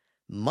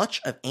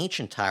 Much of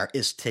ancient Tyre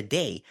is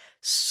today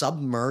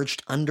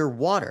submerged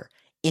underwater,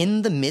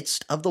 in the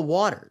midst of the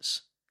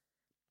waters.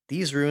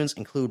 These ruins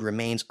include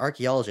remains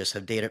archaeologists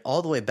have dated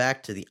all the way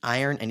back to the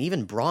Iron and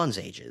even Bronze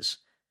Ages.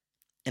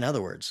 In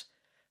other words,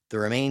 the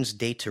remains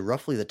date to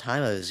roughly the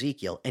time of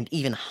Ezekiel and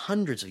even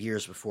hundreds of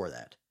years before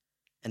that.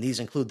 And these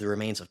include the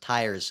remains of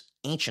Tyre's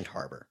ancient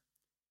harbor.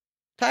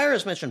 Tyre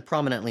is mentioned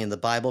prominently in the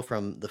Bible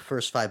from the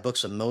first 5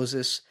 books of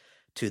Moses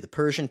to the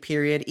Persian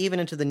period, even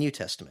into the New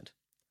Testament.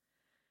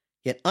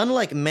 Yet,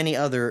 unlike many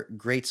other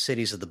great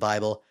cities of the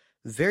Bible,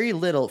 very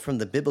little from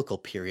the biblical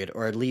period,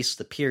 or at least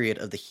the period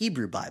of the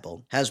Hebrew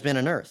Bible, has been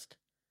unearthed.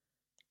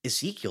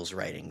 Ezekiel's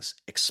writings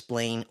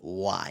explain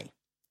why.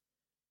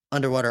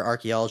 Underwater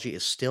archaeology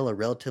is still a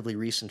relatively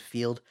recent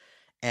field,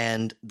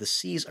 and the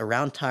seas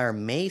around Tyre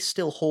may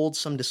still hold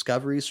some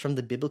discoveries from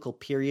the biblical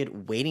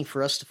period waiting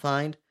for us to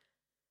find.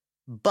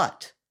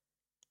 But,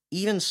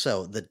 even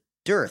so, the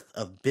dearth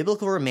of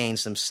biblical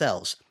remains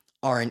themselves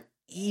are an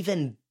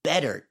even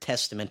better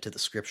testament to the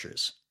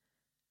scriptures.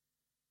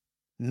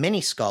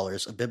 Many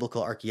scholars of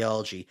biblical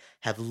archaeology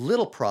have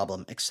little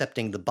problem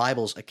accepting the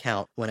Bible's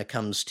account when it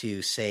comes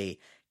to, say,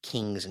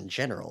 kings and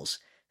generals,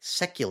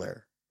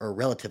 secular, or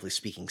relatively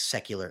speaking,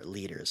 secular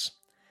leaders.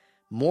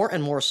 More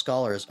and more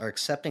scholars are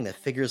accepting that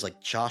figures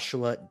like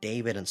Joshua,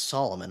 David, and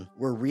Solomon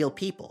were real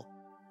people.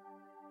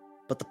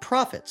 But the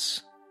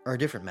prophets are a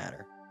different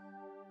matter.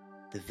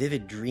 The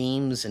vivid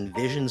dreams and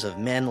visions of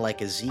men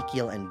like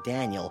Ezekiel and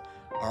Daniel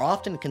are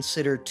often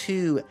considered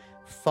too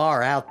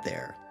far out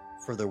there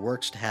for their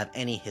works to have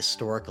any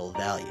historical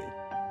value.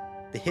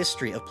 The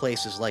history of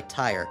places like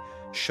Tyre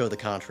show the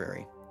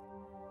contrary.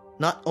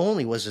 Not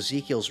only was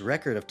Ezekiel's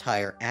record of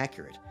Tyre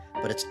accurate,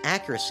 but its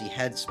accuracy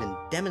has been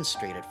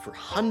demonstrated for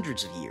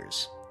hundreds of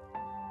years.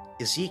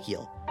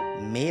 Ezekiel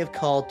may have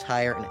called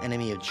Tyre an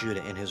enemy of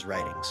Judah in his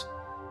writings,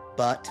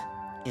 but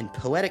in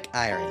poetic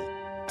irony,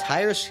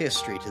 Tyre's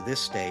history to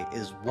this day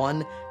is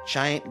one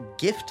giant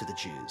gift to the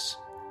Jews,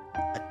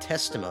 a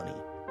testimony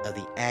of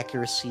the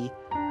accuracy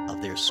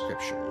of their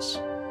scriptures.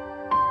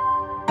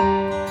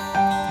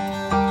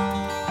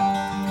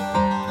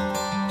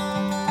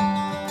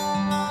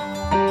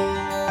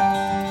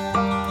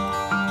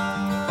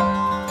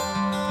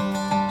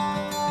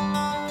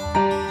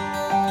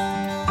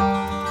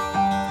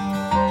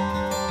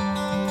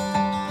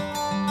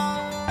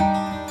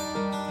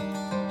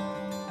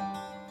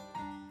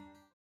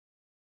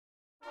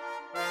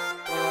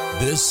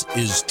 This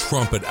is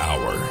Trumpet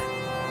Hour.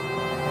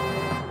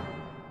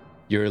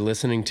 You're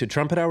listening to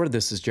Trumpet Hour.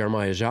 This is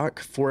Jeremiah Jacques.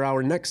 For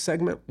our next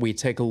segment, we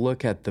take a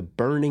look at the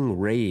burning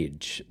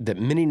rage that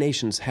many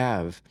nations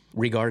have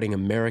regarding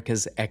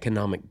America's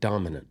economic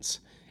dominance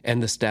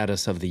and the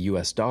status of the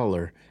U.S.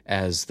 dollar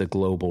as the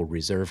global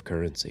reserve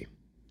currency.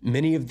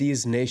 Many of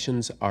these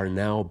nations are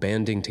now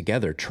banding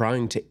together,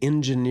 trying to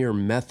engineer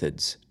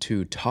methods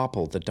to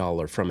topple the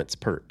dollar from its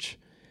perch,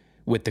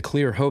 with the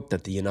clear hope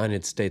that the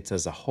United States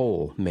as a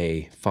whole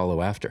may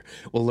follow after.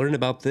 We'll learn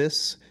about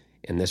this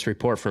in this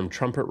report from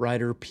trumpet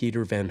writer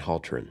Peter Van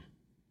Halteren.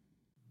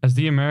 As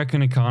the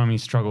American economy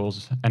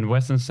struggles and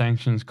Western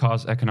sanctions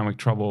cause economic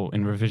trouble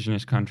in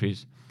revisionist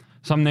countries,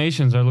 some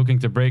nations are looking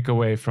to break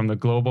away from the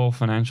global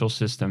financial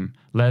system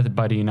led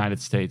by the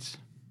United States.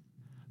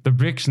 The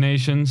BRICS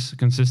nations,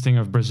 consisting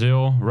of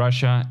Brazil,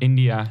 Russia,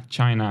 India,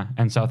 China,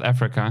 and South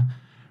Africa,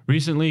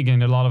 recently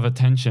gained a lot of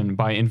attention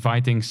by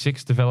inviting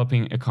 6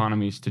 developing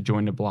economies to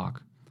join the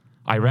bloc: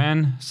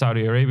 Iran,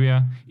 Saudi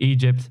Arabia,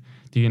 Egypt,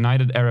 the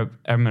United Arab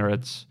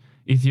Emirates,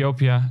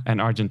 Ethiopia, and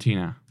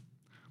Argentina.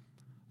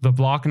 The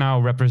bloc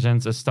now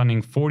represents a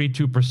stunning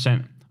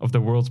 42% of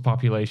the world's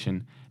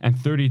population and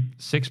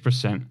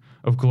 36%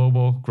 of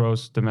global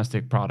gross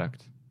domestic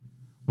product.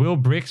 Will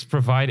BRICS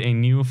provide a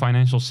new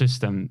financial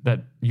system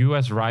that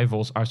US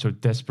rivals are so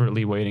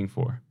desperately waiting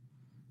for?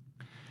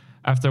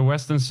 After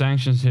Western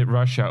sanctions hit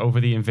Russia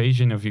over the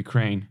invasion of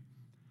Ukraine,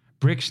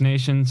 BRICS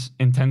nations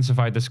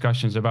intensified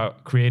discussions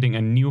about creating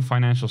a new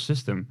financial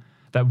system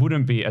that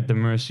wouldn't be at the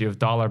mercy of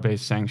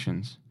dollar-based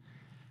sanctions.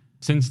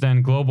 Since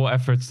then, global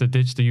efforts to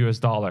ditch the US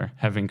dollar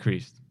have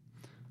increased.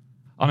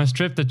 On his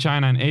trip to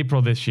China in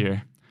April this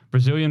year,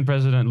 Brazilian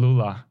President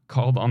Lula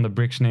called on the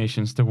BRICS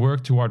nations to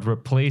work toward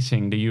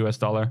replacing the US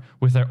dollar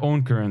with their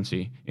own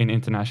currency in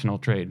international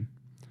trade.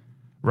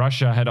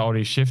 Russia had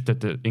already shifted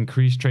to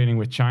increase trading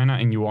with China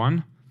in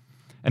yuan,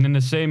 and in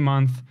the same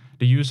month,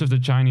 the use of the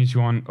Chinese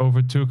yuan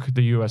overtook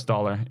the US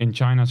dollar in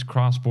China's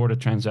cross-border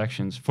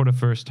transactions for the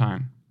first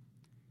time.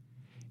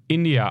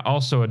 India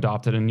also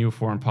adopted a new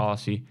foreign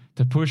policy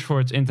to push for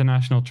its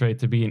international trade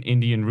to be in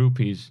Indian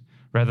rupees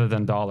rather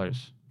than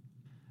dollars.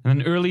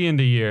 And then early in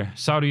the year,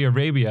 Saudi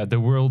Arabia, the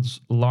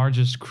world's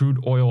largest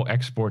crude oil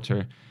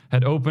exporter,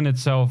 had opened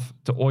itself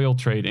to oil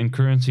trade in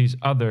currencies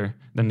other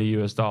than the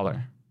US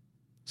dollar.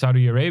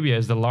 Saudi Arabia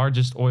is the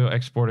largest oil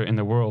exporter in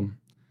the world.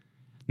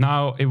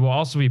 Now it will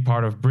also be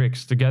part of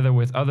BRICS together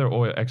with other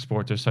oil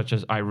exporters such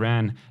as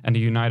Iran and the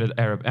United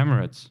Arab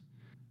Emirates.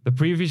 The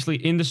previously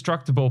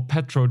indestructible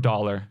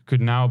petrodollar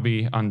could now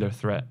be under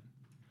threat.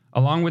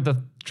 Along with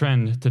the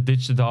trend to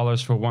ditch the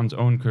dollars for one's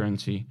own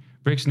currency,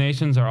 BRICS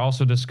nations are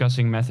also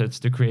discussing methods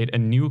to create a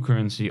new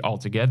currency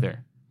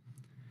altogether.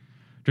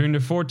 During the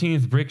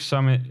 14th BRICS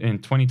summit in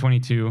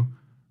 2022,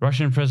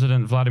 Russian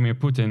President Vladimir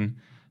Putin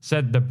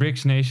said the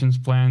BRICS nations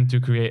plan to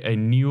create a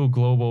new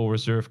global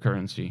reserve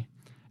currency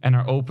and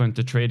are open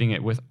to trading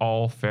it with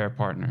all fair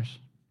partners.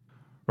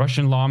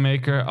 Russian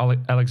lawmaker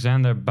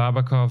Alexander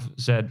Babakov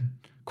said,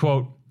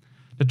 quote,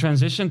 The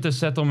transition to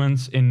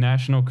settlements in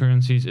national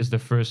currencies is the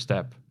first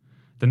step.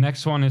 The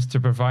next one is to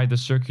provide the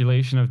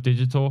circulation of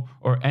digital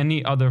or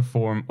any other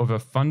form of a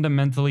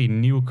fundamentally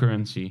new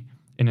currency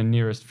in the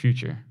nearest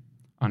future."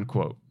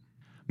 Unquote.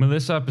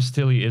 Melissa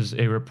Pistilli is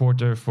a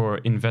reporter for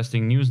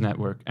Investing News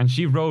Network, and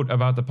she wrote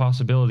about the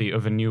possibility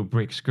of a new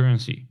BRICS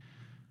currency.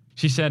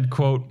 She said,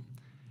 quote,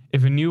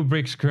 "If a new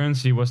BRICS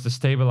currency was to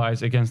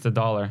stabilize against the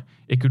dollar,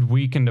 it could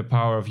weaken the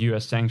power of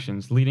US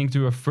sanctions, leading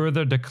to a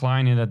further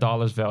decline in the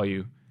dollar's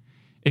value.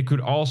 It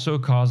could also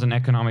cause an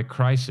economic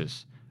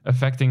crisis,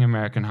 affecting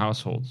American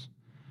households.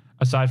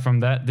 Aside from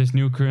that, this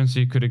new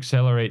currency could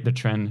accelerate the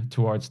trend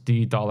towards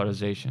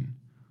de-dollarization."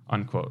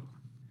 Unquote.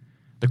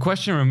 The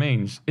question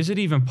remains, is it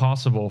even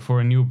possible for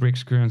a new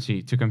BRICS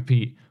currency to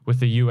compete with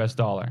the US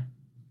dollar?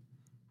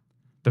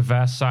 The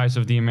vast size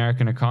of the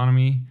American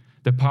economy,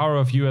 the power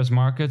of US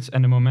markets,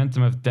 and the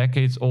momentum of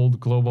decades-old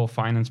global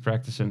finance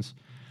practices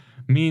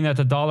mean that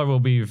the dollar will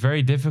be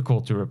very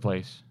difficult to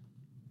replace.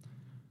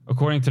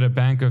 According to the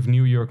Bank of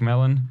New York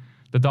Mellon,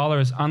 the dollar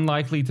is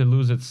unlikely to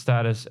lose its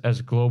status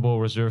as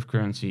global reserve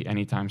currency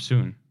anytime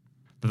soon.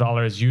 The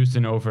dollar is used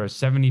in over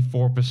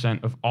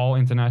 74% of all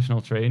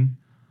international trade,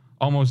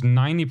 almost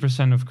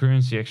 90% of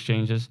currency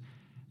exchanges,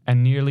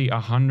 and nearly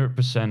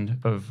 100%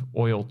 of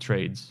oil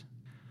trades.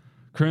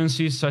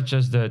 Currencies such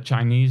as the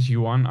Chinese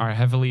yuan are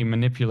heavily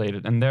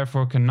manipulated and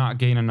therefore cannot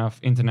gain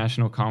enough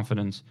international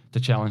confidence to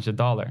challenge the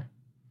dollar.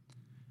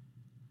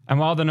 And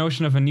while the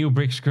notion of a new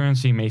BRICS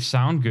currency may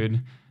sound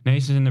good,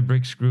 nations in the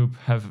BRICS group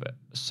have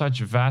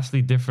such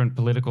vastly different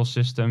political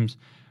systems,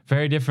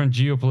 very different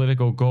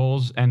geopolitical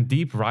goals, and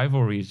deep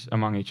rivalries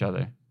among each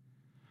other.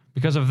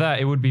 Because of that,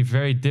 it would be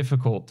very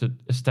difficult to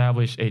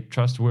establish a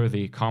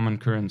trustworthy common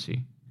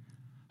currency.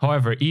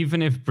 However,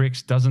 even if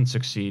BRICS doesn't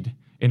succeed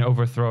in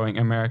overthrowing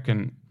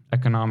American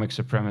economic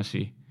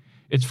supremacy,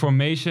 its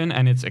formation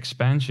and its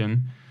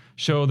expansion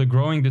show the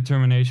growing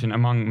determination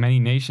among many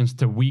nations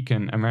to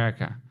weaken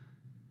America.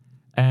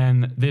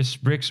 And this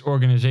BRICS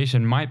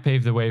organization might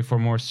pave the way for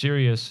more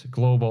serious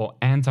global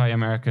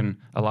anti-American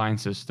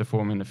alliances to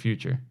form in the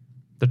future.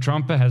 The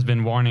Trump has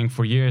been warning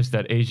for years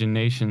that Asian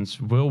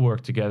nations will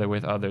work together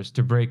with others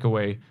to break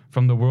away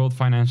from the world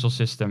financial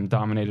system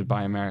dominated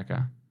by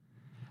America.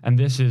 And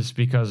this is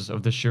because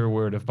of the sure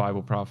word of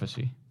Bible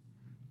prophecy.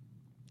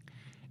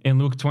 In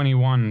Luke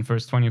 21,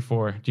 verse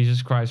 24,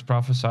 Jesus Christ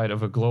prophesied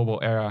of a global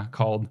era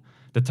called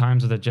the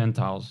times of the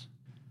Gentiles.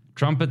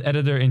 Trumpet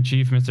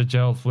editor-in-chief Mr.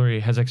 Gerald Fleury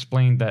has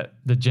explained that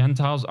the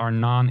Gentiles are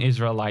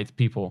non-Israelite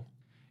people.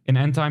 In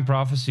end-time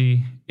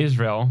prophecy,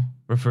 Israel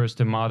refers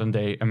to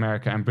modern-day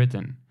America and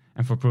Britain,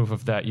 and for proof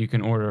of that, you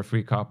can order a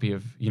free copy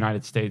of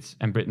United States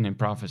and Britain in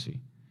Prophecy.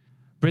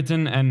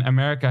 Britain and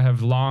America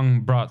have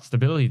long brought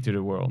stability to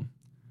the world.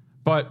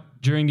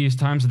 But during these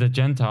times of the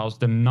Gentiles,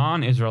 the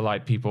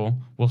non-Israelite people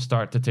will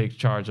start to take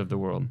charge of the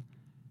world.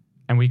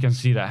 And we can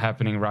see that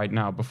happening right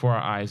now before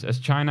our eyes as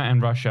China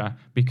and Russia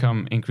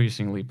become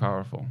increasingly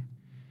powerful.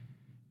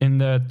 In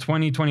the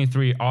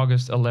 2023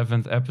 August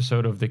 11th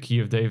episode of The Key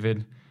of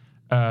David,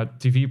 a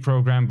TV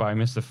program by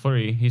Mr.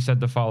 Fleury, he said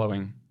the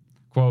following,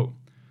 quote,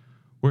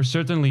 "We're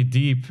certainly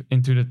deep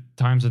into the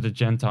times of the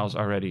Gentiles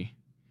already.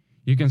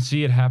 You can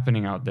see it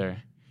happening out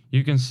there.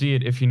 You can see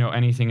it if you know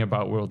anything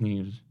about world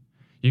news.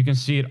 You can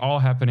see it all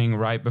happening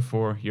right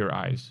before your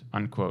eyes,"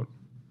 unquote.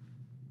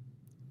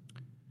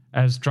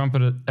 As Trump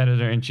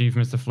editor-in-chief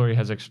Mr. Fleury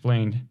has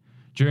explained,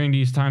 during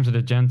these times of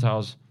the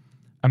Gentiles,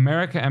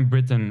 America and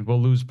Britain will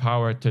lose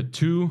power to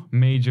two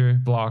major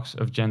blocks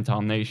of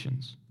Gentile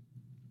nations.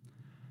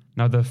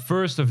 Now, the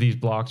first of these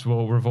blocks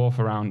will revolve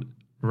around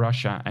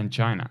Russia and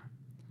China.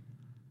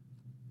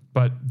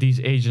 But these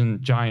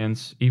Asian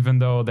giants, even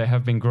though they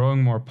have been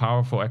growing more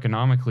powerful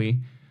economically,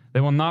 they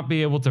will not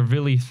be able to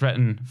really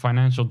threaten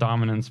financial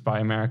dominance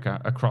by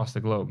America across the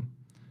globe.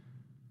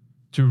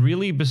 To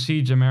really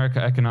besiege America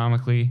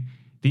economically,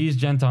 these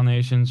Gentile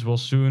nations will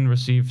soon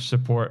receive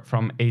support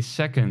from a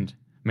second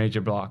major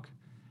bloc.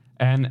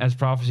 And as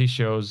prophecy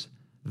shows,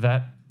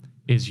 that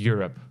is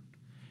Europe.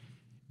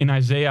 In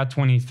Isaiah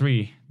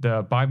 23,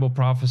 the Bible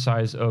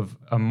prophesies of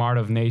a mart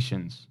of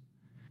nations.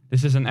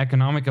 This is an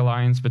economic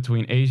alliance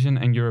between Asian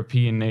and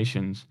European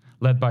nations,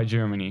 led by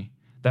Germany,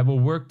 that will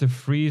work to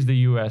freeze the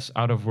US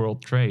out of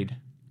world trade.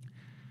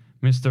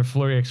 Mr.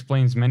 Fleury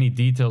explains many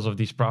details of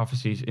these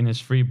prophecies in his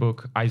free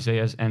book,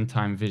 Isaiah's End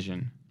Time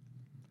Vision.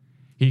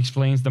 He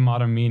explains the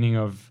modern meaning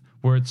of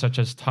words such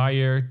as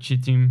Tyre,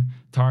 Chittim,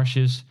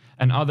 Tarshish,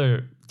 and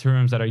other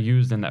terms that are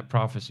used in that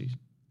prophecy.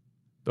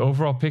 The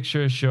overall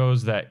picture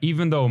shows that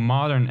even though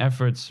modern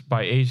efforts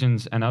by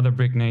Asians and other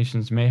BRIC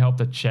nations may help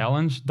to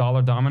challenge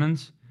dollar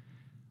dominance,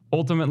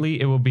 ultimately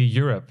it will be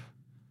Europe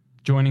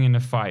joining in the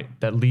fight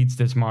that leads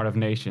this mart of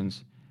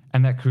nations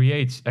and that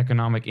creates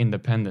economic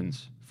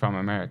independence from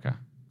America.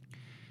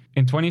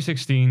 In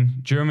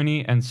 2016,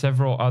 Germany and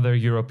several other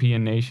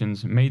European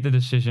nations made the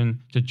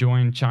decision to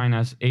join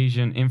China's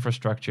Asian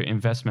Infrastructure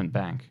Investment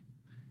Bank.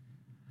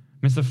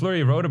 Mr.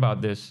 Fleury wrote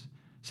about this,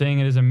 saying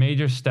it is a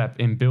major step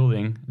in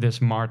building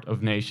this mart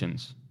of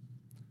nations.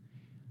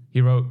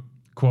 He wrote,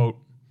 quote,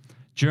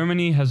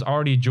 Germany has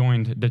already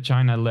joined the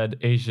China-led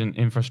Asian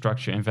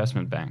Infrastructure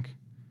Investment Bank.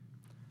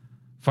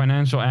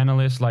 Financial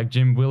analysts like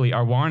Jim Willey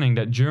are warning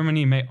that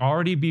Germany may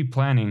already be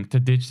planning to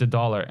ditch the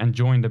dollar and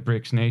join the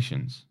BRICS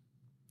nations.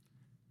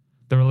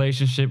 The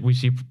relationship we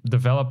see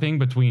developing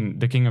between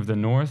the King of the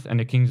North and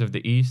the Kings of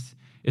the East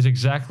is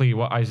exactly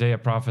what Isaiah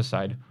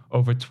prophesied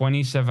over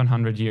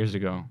 2,700 years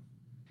ago.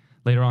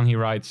 Later on he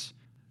writes,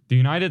 "The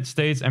United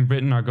States and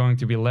Britain are going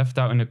to be left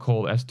out in the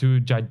cold as two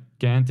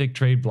gigantic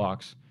trade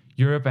blocs,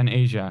 Europe and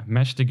Asia,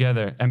 mesh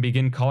together and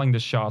begin calling the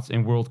shots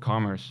in world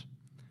commerce.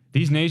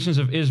 These nations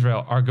of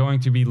Israel are going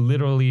to be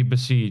literally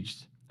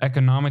besieged,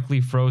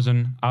 economically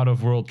frozen out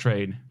of world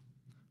trade."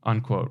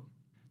 Unquote.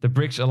 The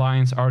BRICS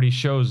alliance already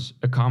shows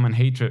a common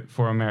hatred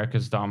for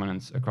America's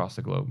dominance across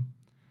the globe.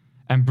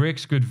 And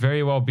BRICS could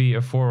very well be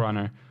a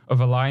forerunner of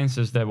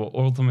alliances that will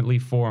ultimately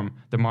form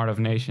the Mart of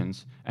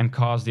Nations and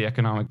cause the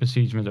economic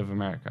besiegement of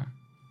America.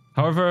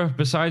 However,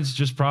 besides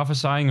just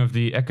prophesying of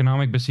the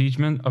economic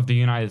besiegement of the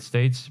United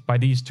States by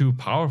these two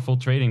powerful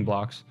trading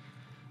blocs,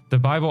 the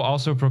Bible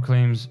also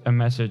proclaims a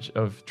message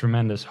of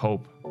tremendous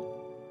hope.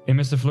 In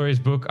Mr. Fleury's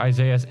book,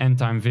 Isaiah's End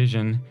Time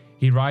Vision,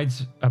 he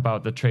writes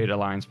about the trade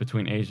alliance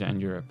between Asia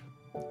and Europe.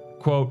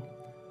 Quote,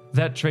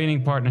 "That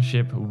trading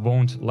partnership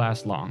won't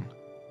last long.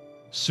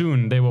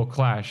 Soon they will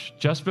clash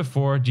just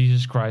before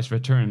Jesus Christ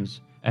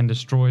returns and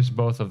destroys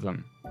both of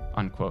them."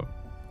 Unquote.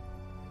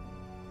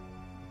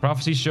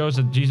 Prophecy shows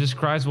that Jesus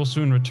Christ will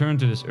soon return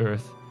to this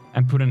earth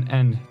and put an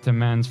end to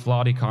man's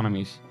flawed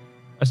economies,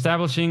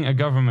 establishing a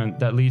government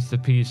that leads to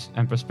peace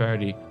and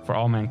prosperity for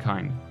all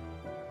mankind.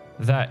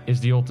 That is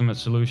the ultimate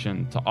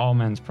solution to all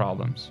men's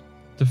problems.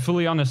 To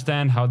fully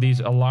understand how these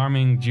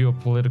alarming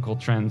geopolitical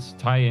trends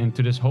tie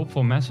into this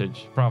hopeful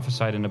message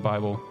prophesied in the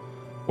Bible,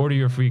 order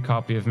your free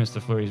copy of Mr.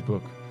 Fleury's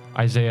book,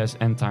 Isaiah's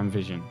End Time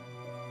Vision.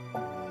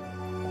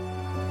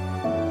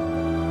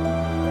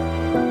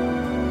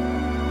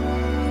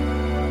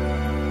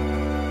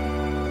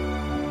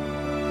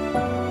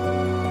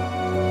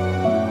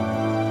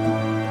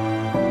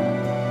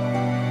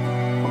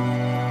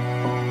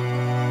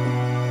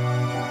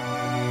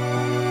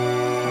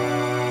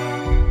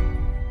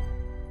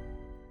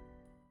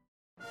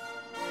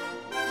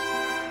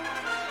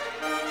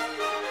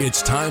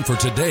 It's time for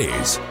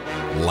today's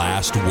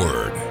Last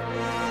Word.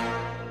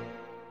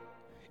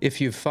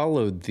 If you've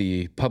followed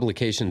the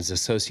publications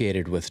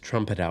associated with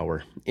Trumpet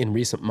Hour in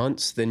recent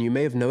months, then you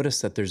may have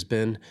noticed that there's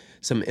been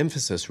some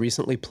emphasis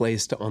recently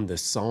placed on the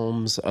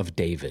Psalms of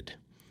David.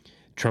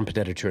 Trumpet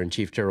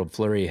Editor-in-Chief Gerald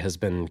Fleury has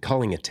been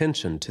calling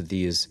attention to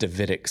these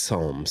Davidic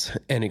Psalms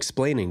and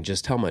explaining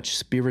just how much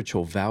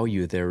spiritual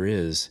value there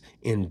is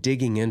in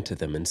digging into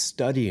them and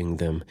studying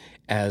them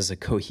as a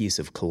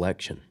cohesive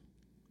collection.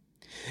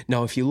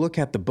 Now, if you look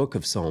at the book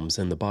of Psalms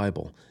in the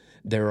Bible,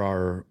 there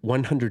are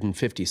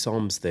 150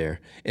 Psalms there,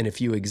 and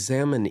if you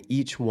examine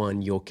each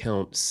one, you'll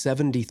count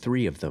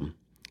 73 of them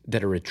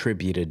that are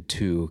attributed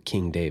to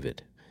King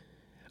David.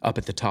 Up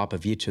at the top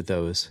of each of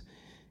those,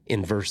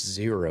 in verse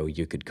 0,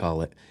 you could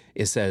call it,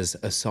 it says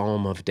a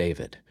Psalm of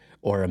David,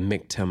 or a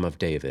Miktam of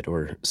David,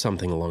 or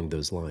something along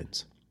those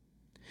lines.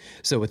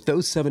 So with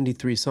those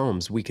 73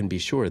 Psalms, we can be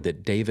sure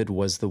that David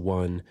was the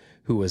one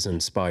who was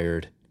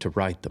inspired to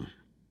write them.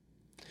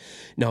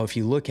 Now, if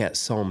you look at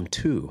Psalm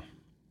 2,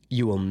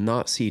 you will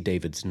not see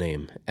David's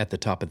name at the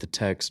top of the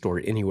text or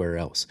anywhere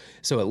else.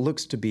 So it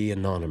looks to be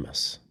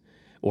anonymous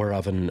or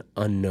of an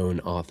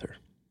unknown author.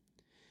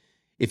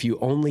 If you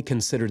only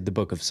considered the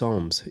book of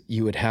Psalms,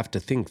 you would have to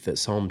think that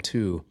Psalm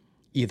 2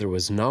 either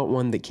was not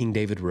one that King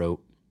David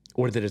wrote,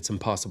 or that it's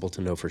impossible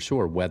to know for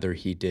sure whether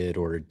he did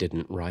or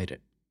didn't write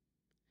it.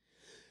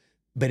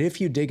 But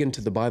if you dig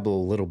into the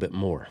Bible a little bit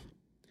more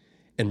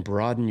and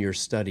broaden your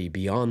study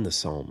beyond the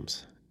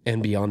Psalms,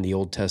 and beyond the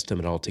Old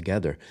Testament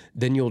altogether,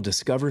 then you'll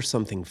discover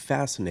something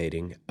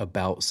fascinating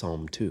about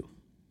Psalm 2.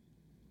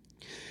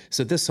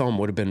 So this psalm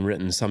would have been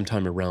written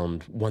sometime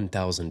around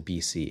 1000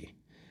 BC,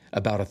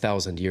 about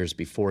 1,000 years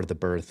before the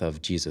birth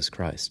of Jesus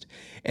Christ.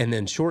 And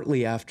then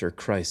shortly after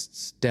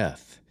Christ's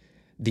death,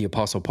 the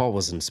Apostle Paul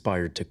was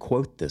inspired to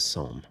quote this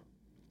psalm.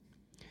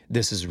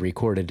 This is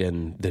recorded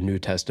in the New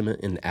Testament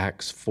in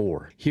Acts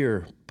 4.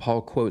 Here,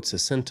 Paul quotes a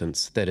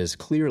sentence that is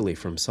clearly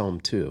from Psalm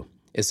 2.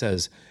 It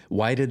says,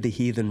 "Why did the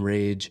heathen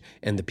rage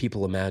and the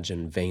people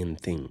imagine vain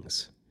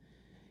things?"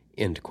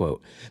 End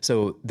quote.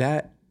 So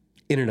that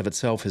in and of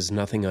itself is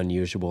nothing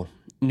unusual.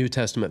 New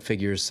Testament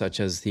figures such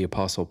as the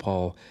Apostle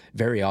Paul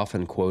very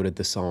often quoted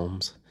the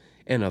Psalms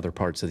and other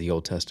parts of the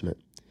Old Testament.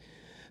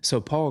 So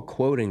Paul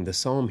quoting the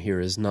psalm here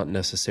is not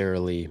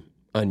necessarily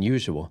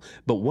unusual.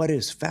 But what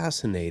is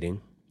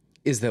fascinating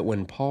is that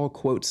when Paul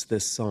quotes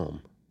this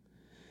psalm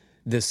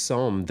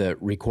that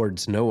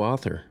records no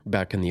author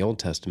back in the Old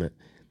Testament,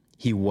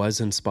 he was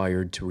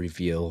inspired to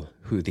reveal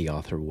who the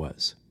author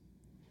was.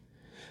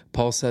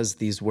 Paul says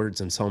these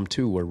words in Psalm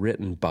 2 were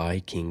written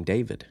by King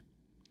David.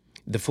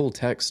 The full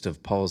text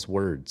of Paul's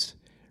words,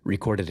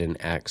 recorded in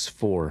Acts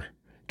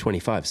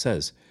 4:25,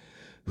 says,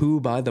 "Who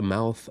by the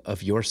mouth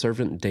of your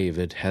servant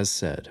David has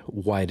said,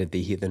 why did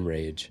the heathen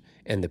rage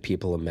and the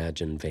people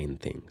imagine vain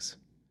things?"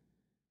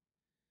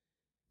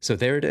 So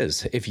there it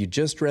is. If you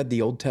just read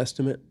the Old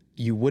Testament,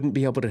 you wouldn't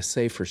be able to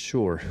say for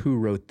sure who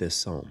wrote this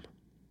psalm.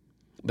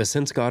 But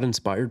since God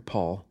inspired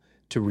Paul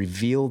to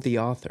reveal the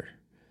author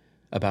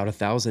about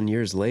 1,000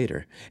 years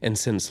later, and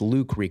since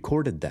Luke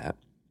recorded that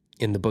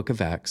in the book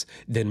of Acts,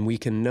 then we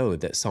can know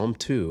that Psalm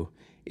 2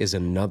 is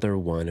another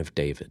one of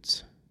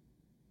David's.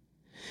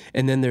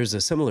 And then there's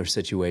a similar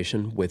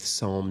situation with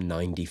Psalm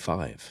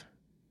 95.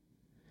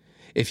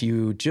 If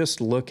you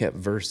just look at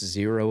verse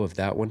 0 of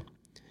that one,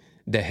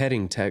 the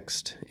heading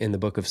text in the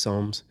book of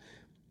Psalms,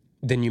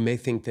 then you may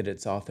think that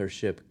its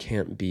authorship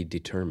can't be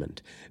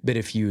determined. But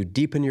if you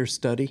deepen your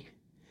study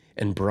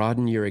and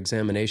broaden your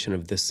examination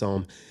of this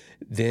psalm,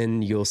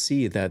 then you'll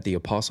see that the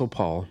Apostle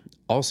Paul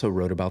also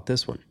wrote about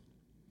this one,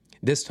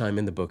 this time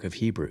in the book of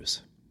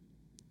Hebrews.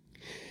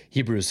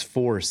 Hebrews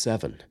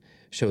 4:7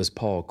 shows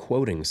Paul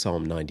quoting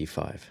Psalm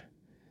 95.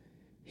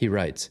 He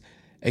writes,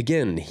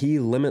 "Again, he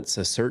limits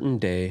a certain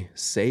day,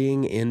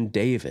 saying in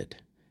David,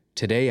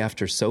 'Today,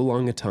 after so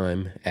long a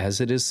time, as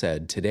it is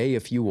said, today,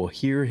 if you will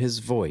hear his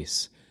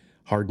voice,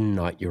 harden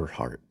not your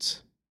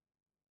hearts.'"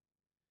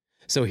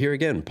 So here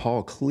again,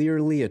 Paul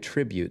clearly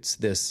attributes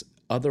this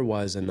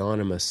otherwise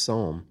anonymous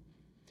psalm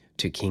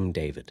to King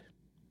David.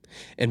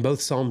 And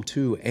both Psalm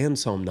 2 and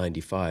Psalm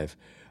 95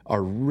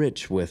 are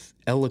rich with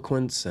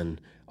eloquence and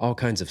all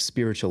kinds of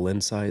spiritual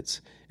insights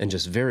and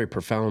just very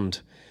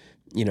profound,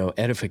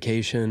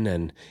 edification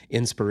and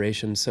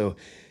inspiration. So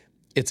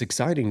it's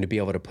exciting to be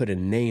able to put a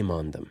name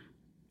on them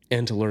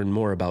and to learn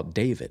more about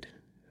David,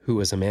 who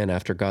was a man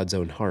after God's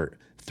own heart,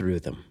 through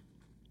them.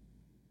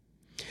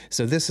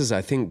 So this is,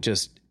 I think,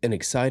 just an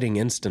exciting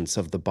instance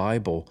of the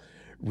Bible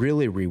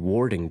really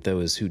rewarding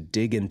those who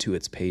dig into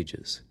its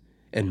pages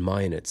and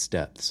mine its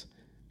depths.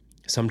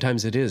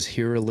 Sometimes it is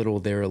here a little,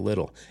 there a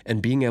little,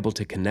 and being able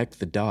to connect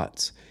the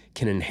dots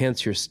can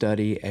enhance your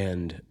study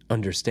and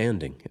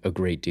understanding a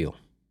great deal.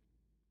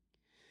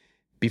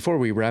 Before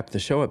we wrap the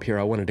show up here,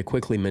 I wanted to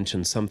quickly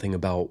mention something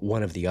about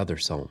one of the other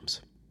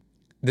Psalms.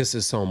 This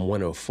is Psalm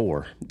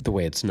 104, the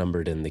way it's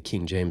numbered in the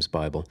King James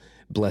Bible.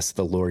 "Bless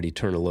the Lord,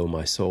 eternal, O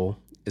my soul,"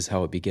 is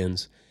how it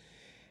begins.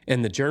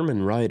 And the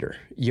German writer,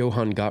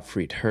 Johann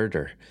Gottfried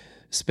Herder,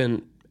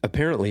 spent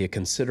apparently a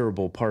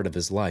considerable part of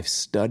his life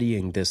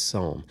studying this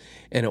psalm.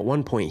 And at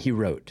one point he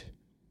wrote,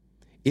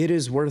 "It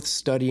is worth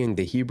studying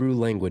the Hebrew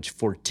language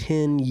for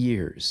 10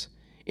 years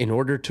in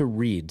order to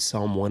read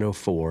Psalm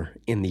 104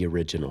 in the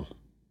original."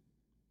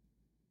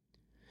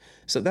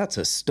 So that's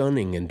a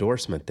stunning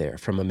endorsement there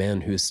from a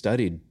man who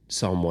studied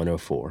Psalm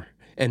 104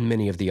 and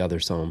many of the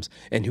other Psalms,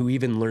 and who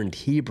even learned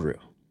Hebrew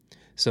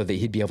so that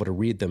he'd be able to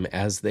read them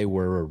as they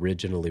were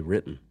originally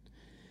written.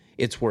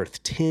 It's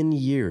worth 10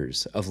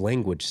 years of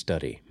language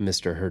study,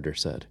 Mr. Herder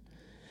said,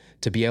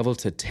 to be able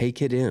to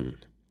take it in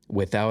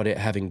without it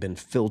having been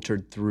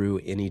filtered through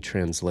any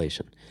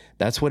translation.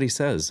 That's what he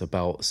says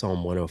about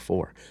Psalm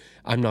 104.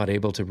 I'm not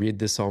able to read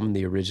this psalm in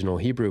the original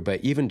Hebrew,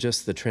 but even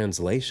just the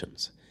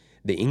translations,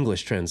 the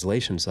English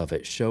translations of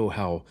it, show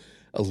how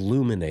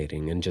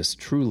illuminating and just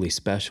truly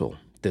special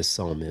this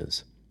psalm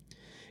is.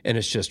 And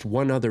it's just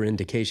one other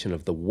indication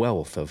of the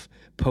wealth of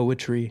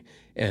poetry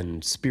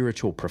and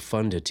spiritual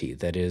profundity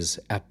that is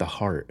at the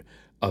heart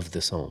of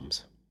the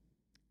Psalms.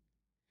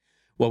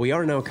 Well, we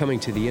are now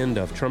coming to the end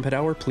of Trumpet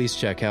Hour. Please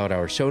check out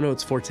our show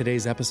notes for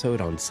today's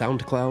episode on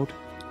SoundCloud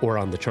or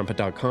on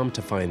thetrumpet.com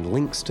to find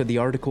links to the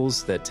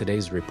articles that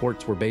today's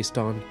reports were based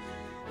on.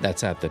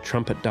 That's at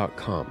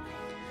thetrumpet.com.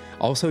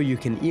 Also, you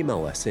can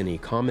email us any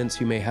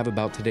comments you may have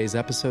about today's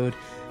episode.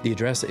 The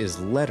address is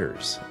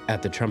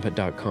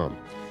letters@thetrumpet.com.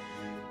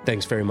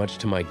 Thanks very much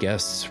to my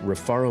guests,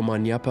 Rafaro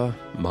Manyapa,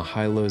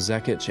 Mihailo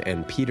Zekic,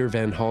 and Peter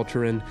Van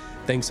Halteren.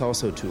 Thanks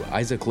also to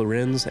Isaac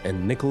Lorenz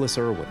and Nicholas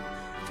Irwin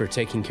for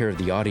taking care of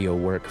the audio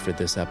work for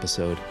this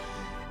episode.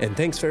 And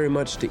thanks very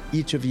much to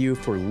each of you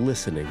for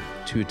listening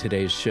to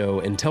today's show.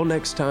 Until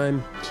next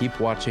time, keep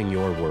watching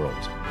your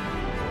world.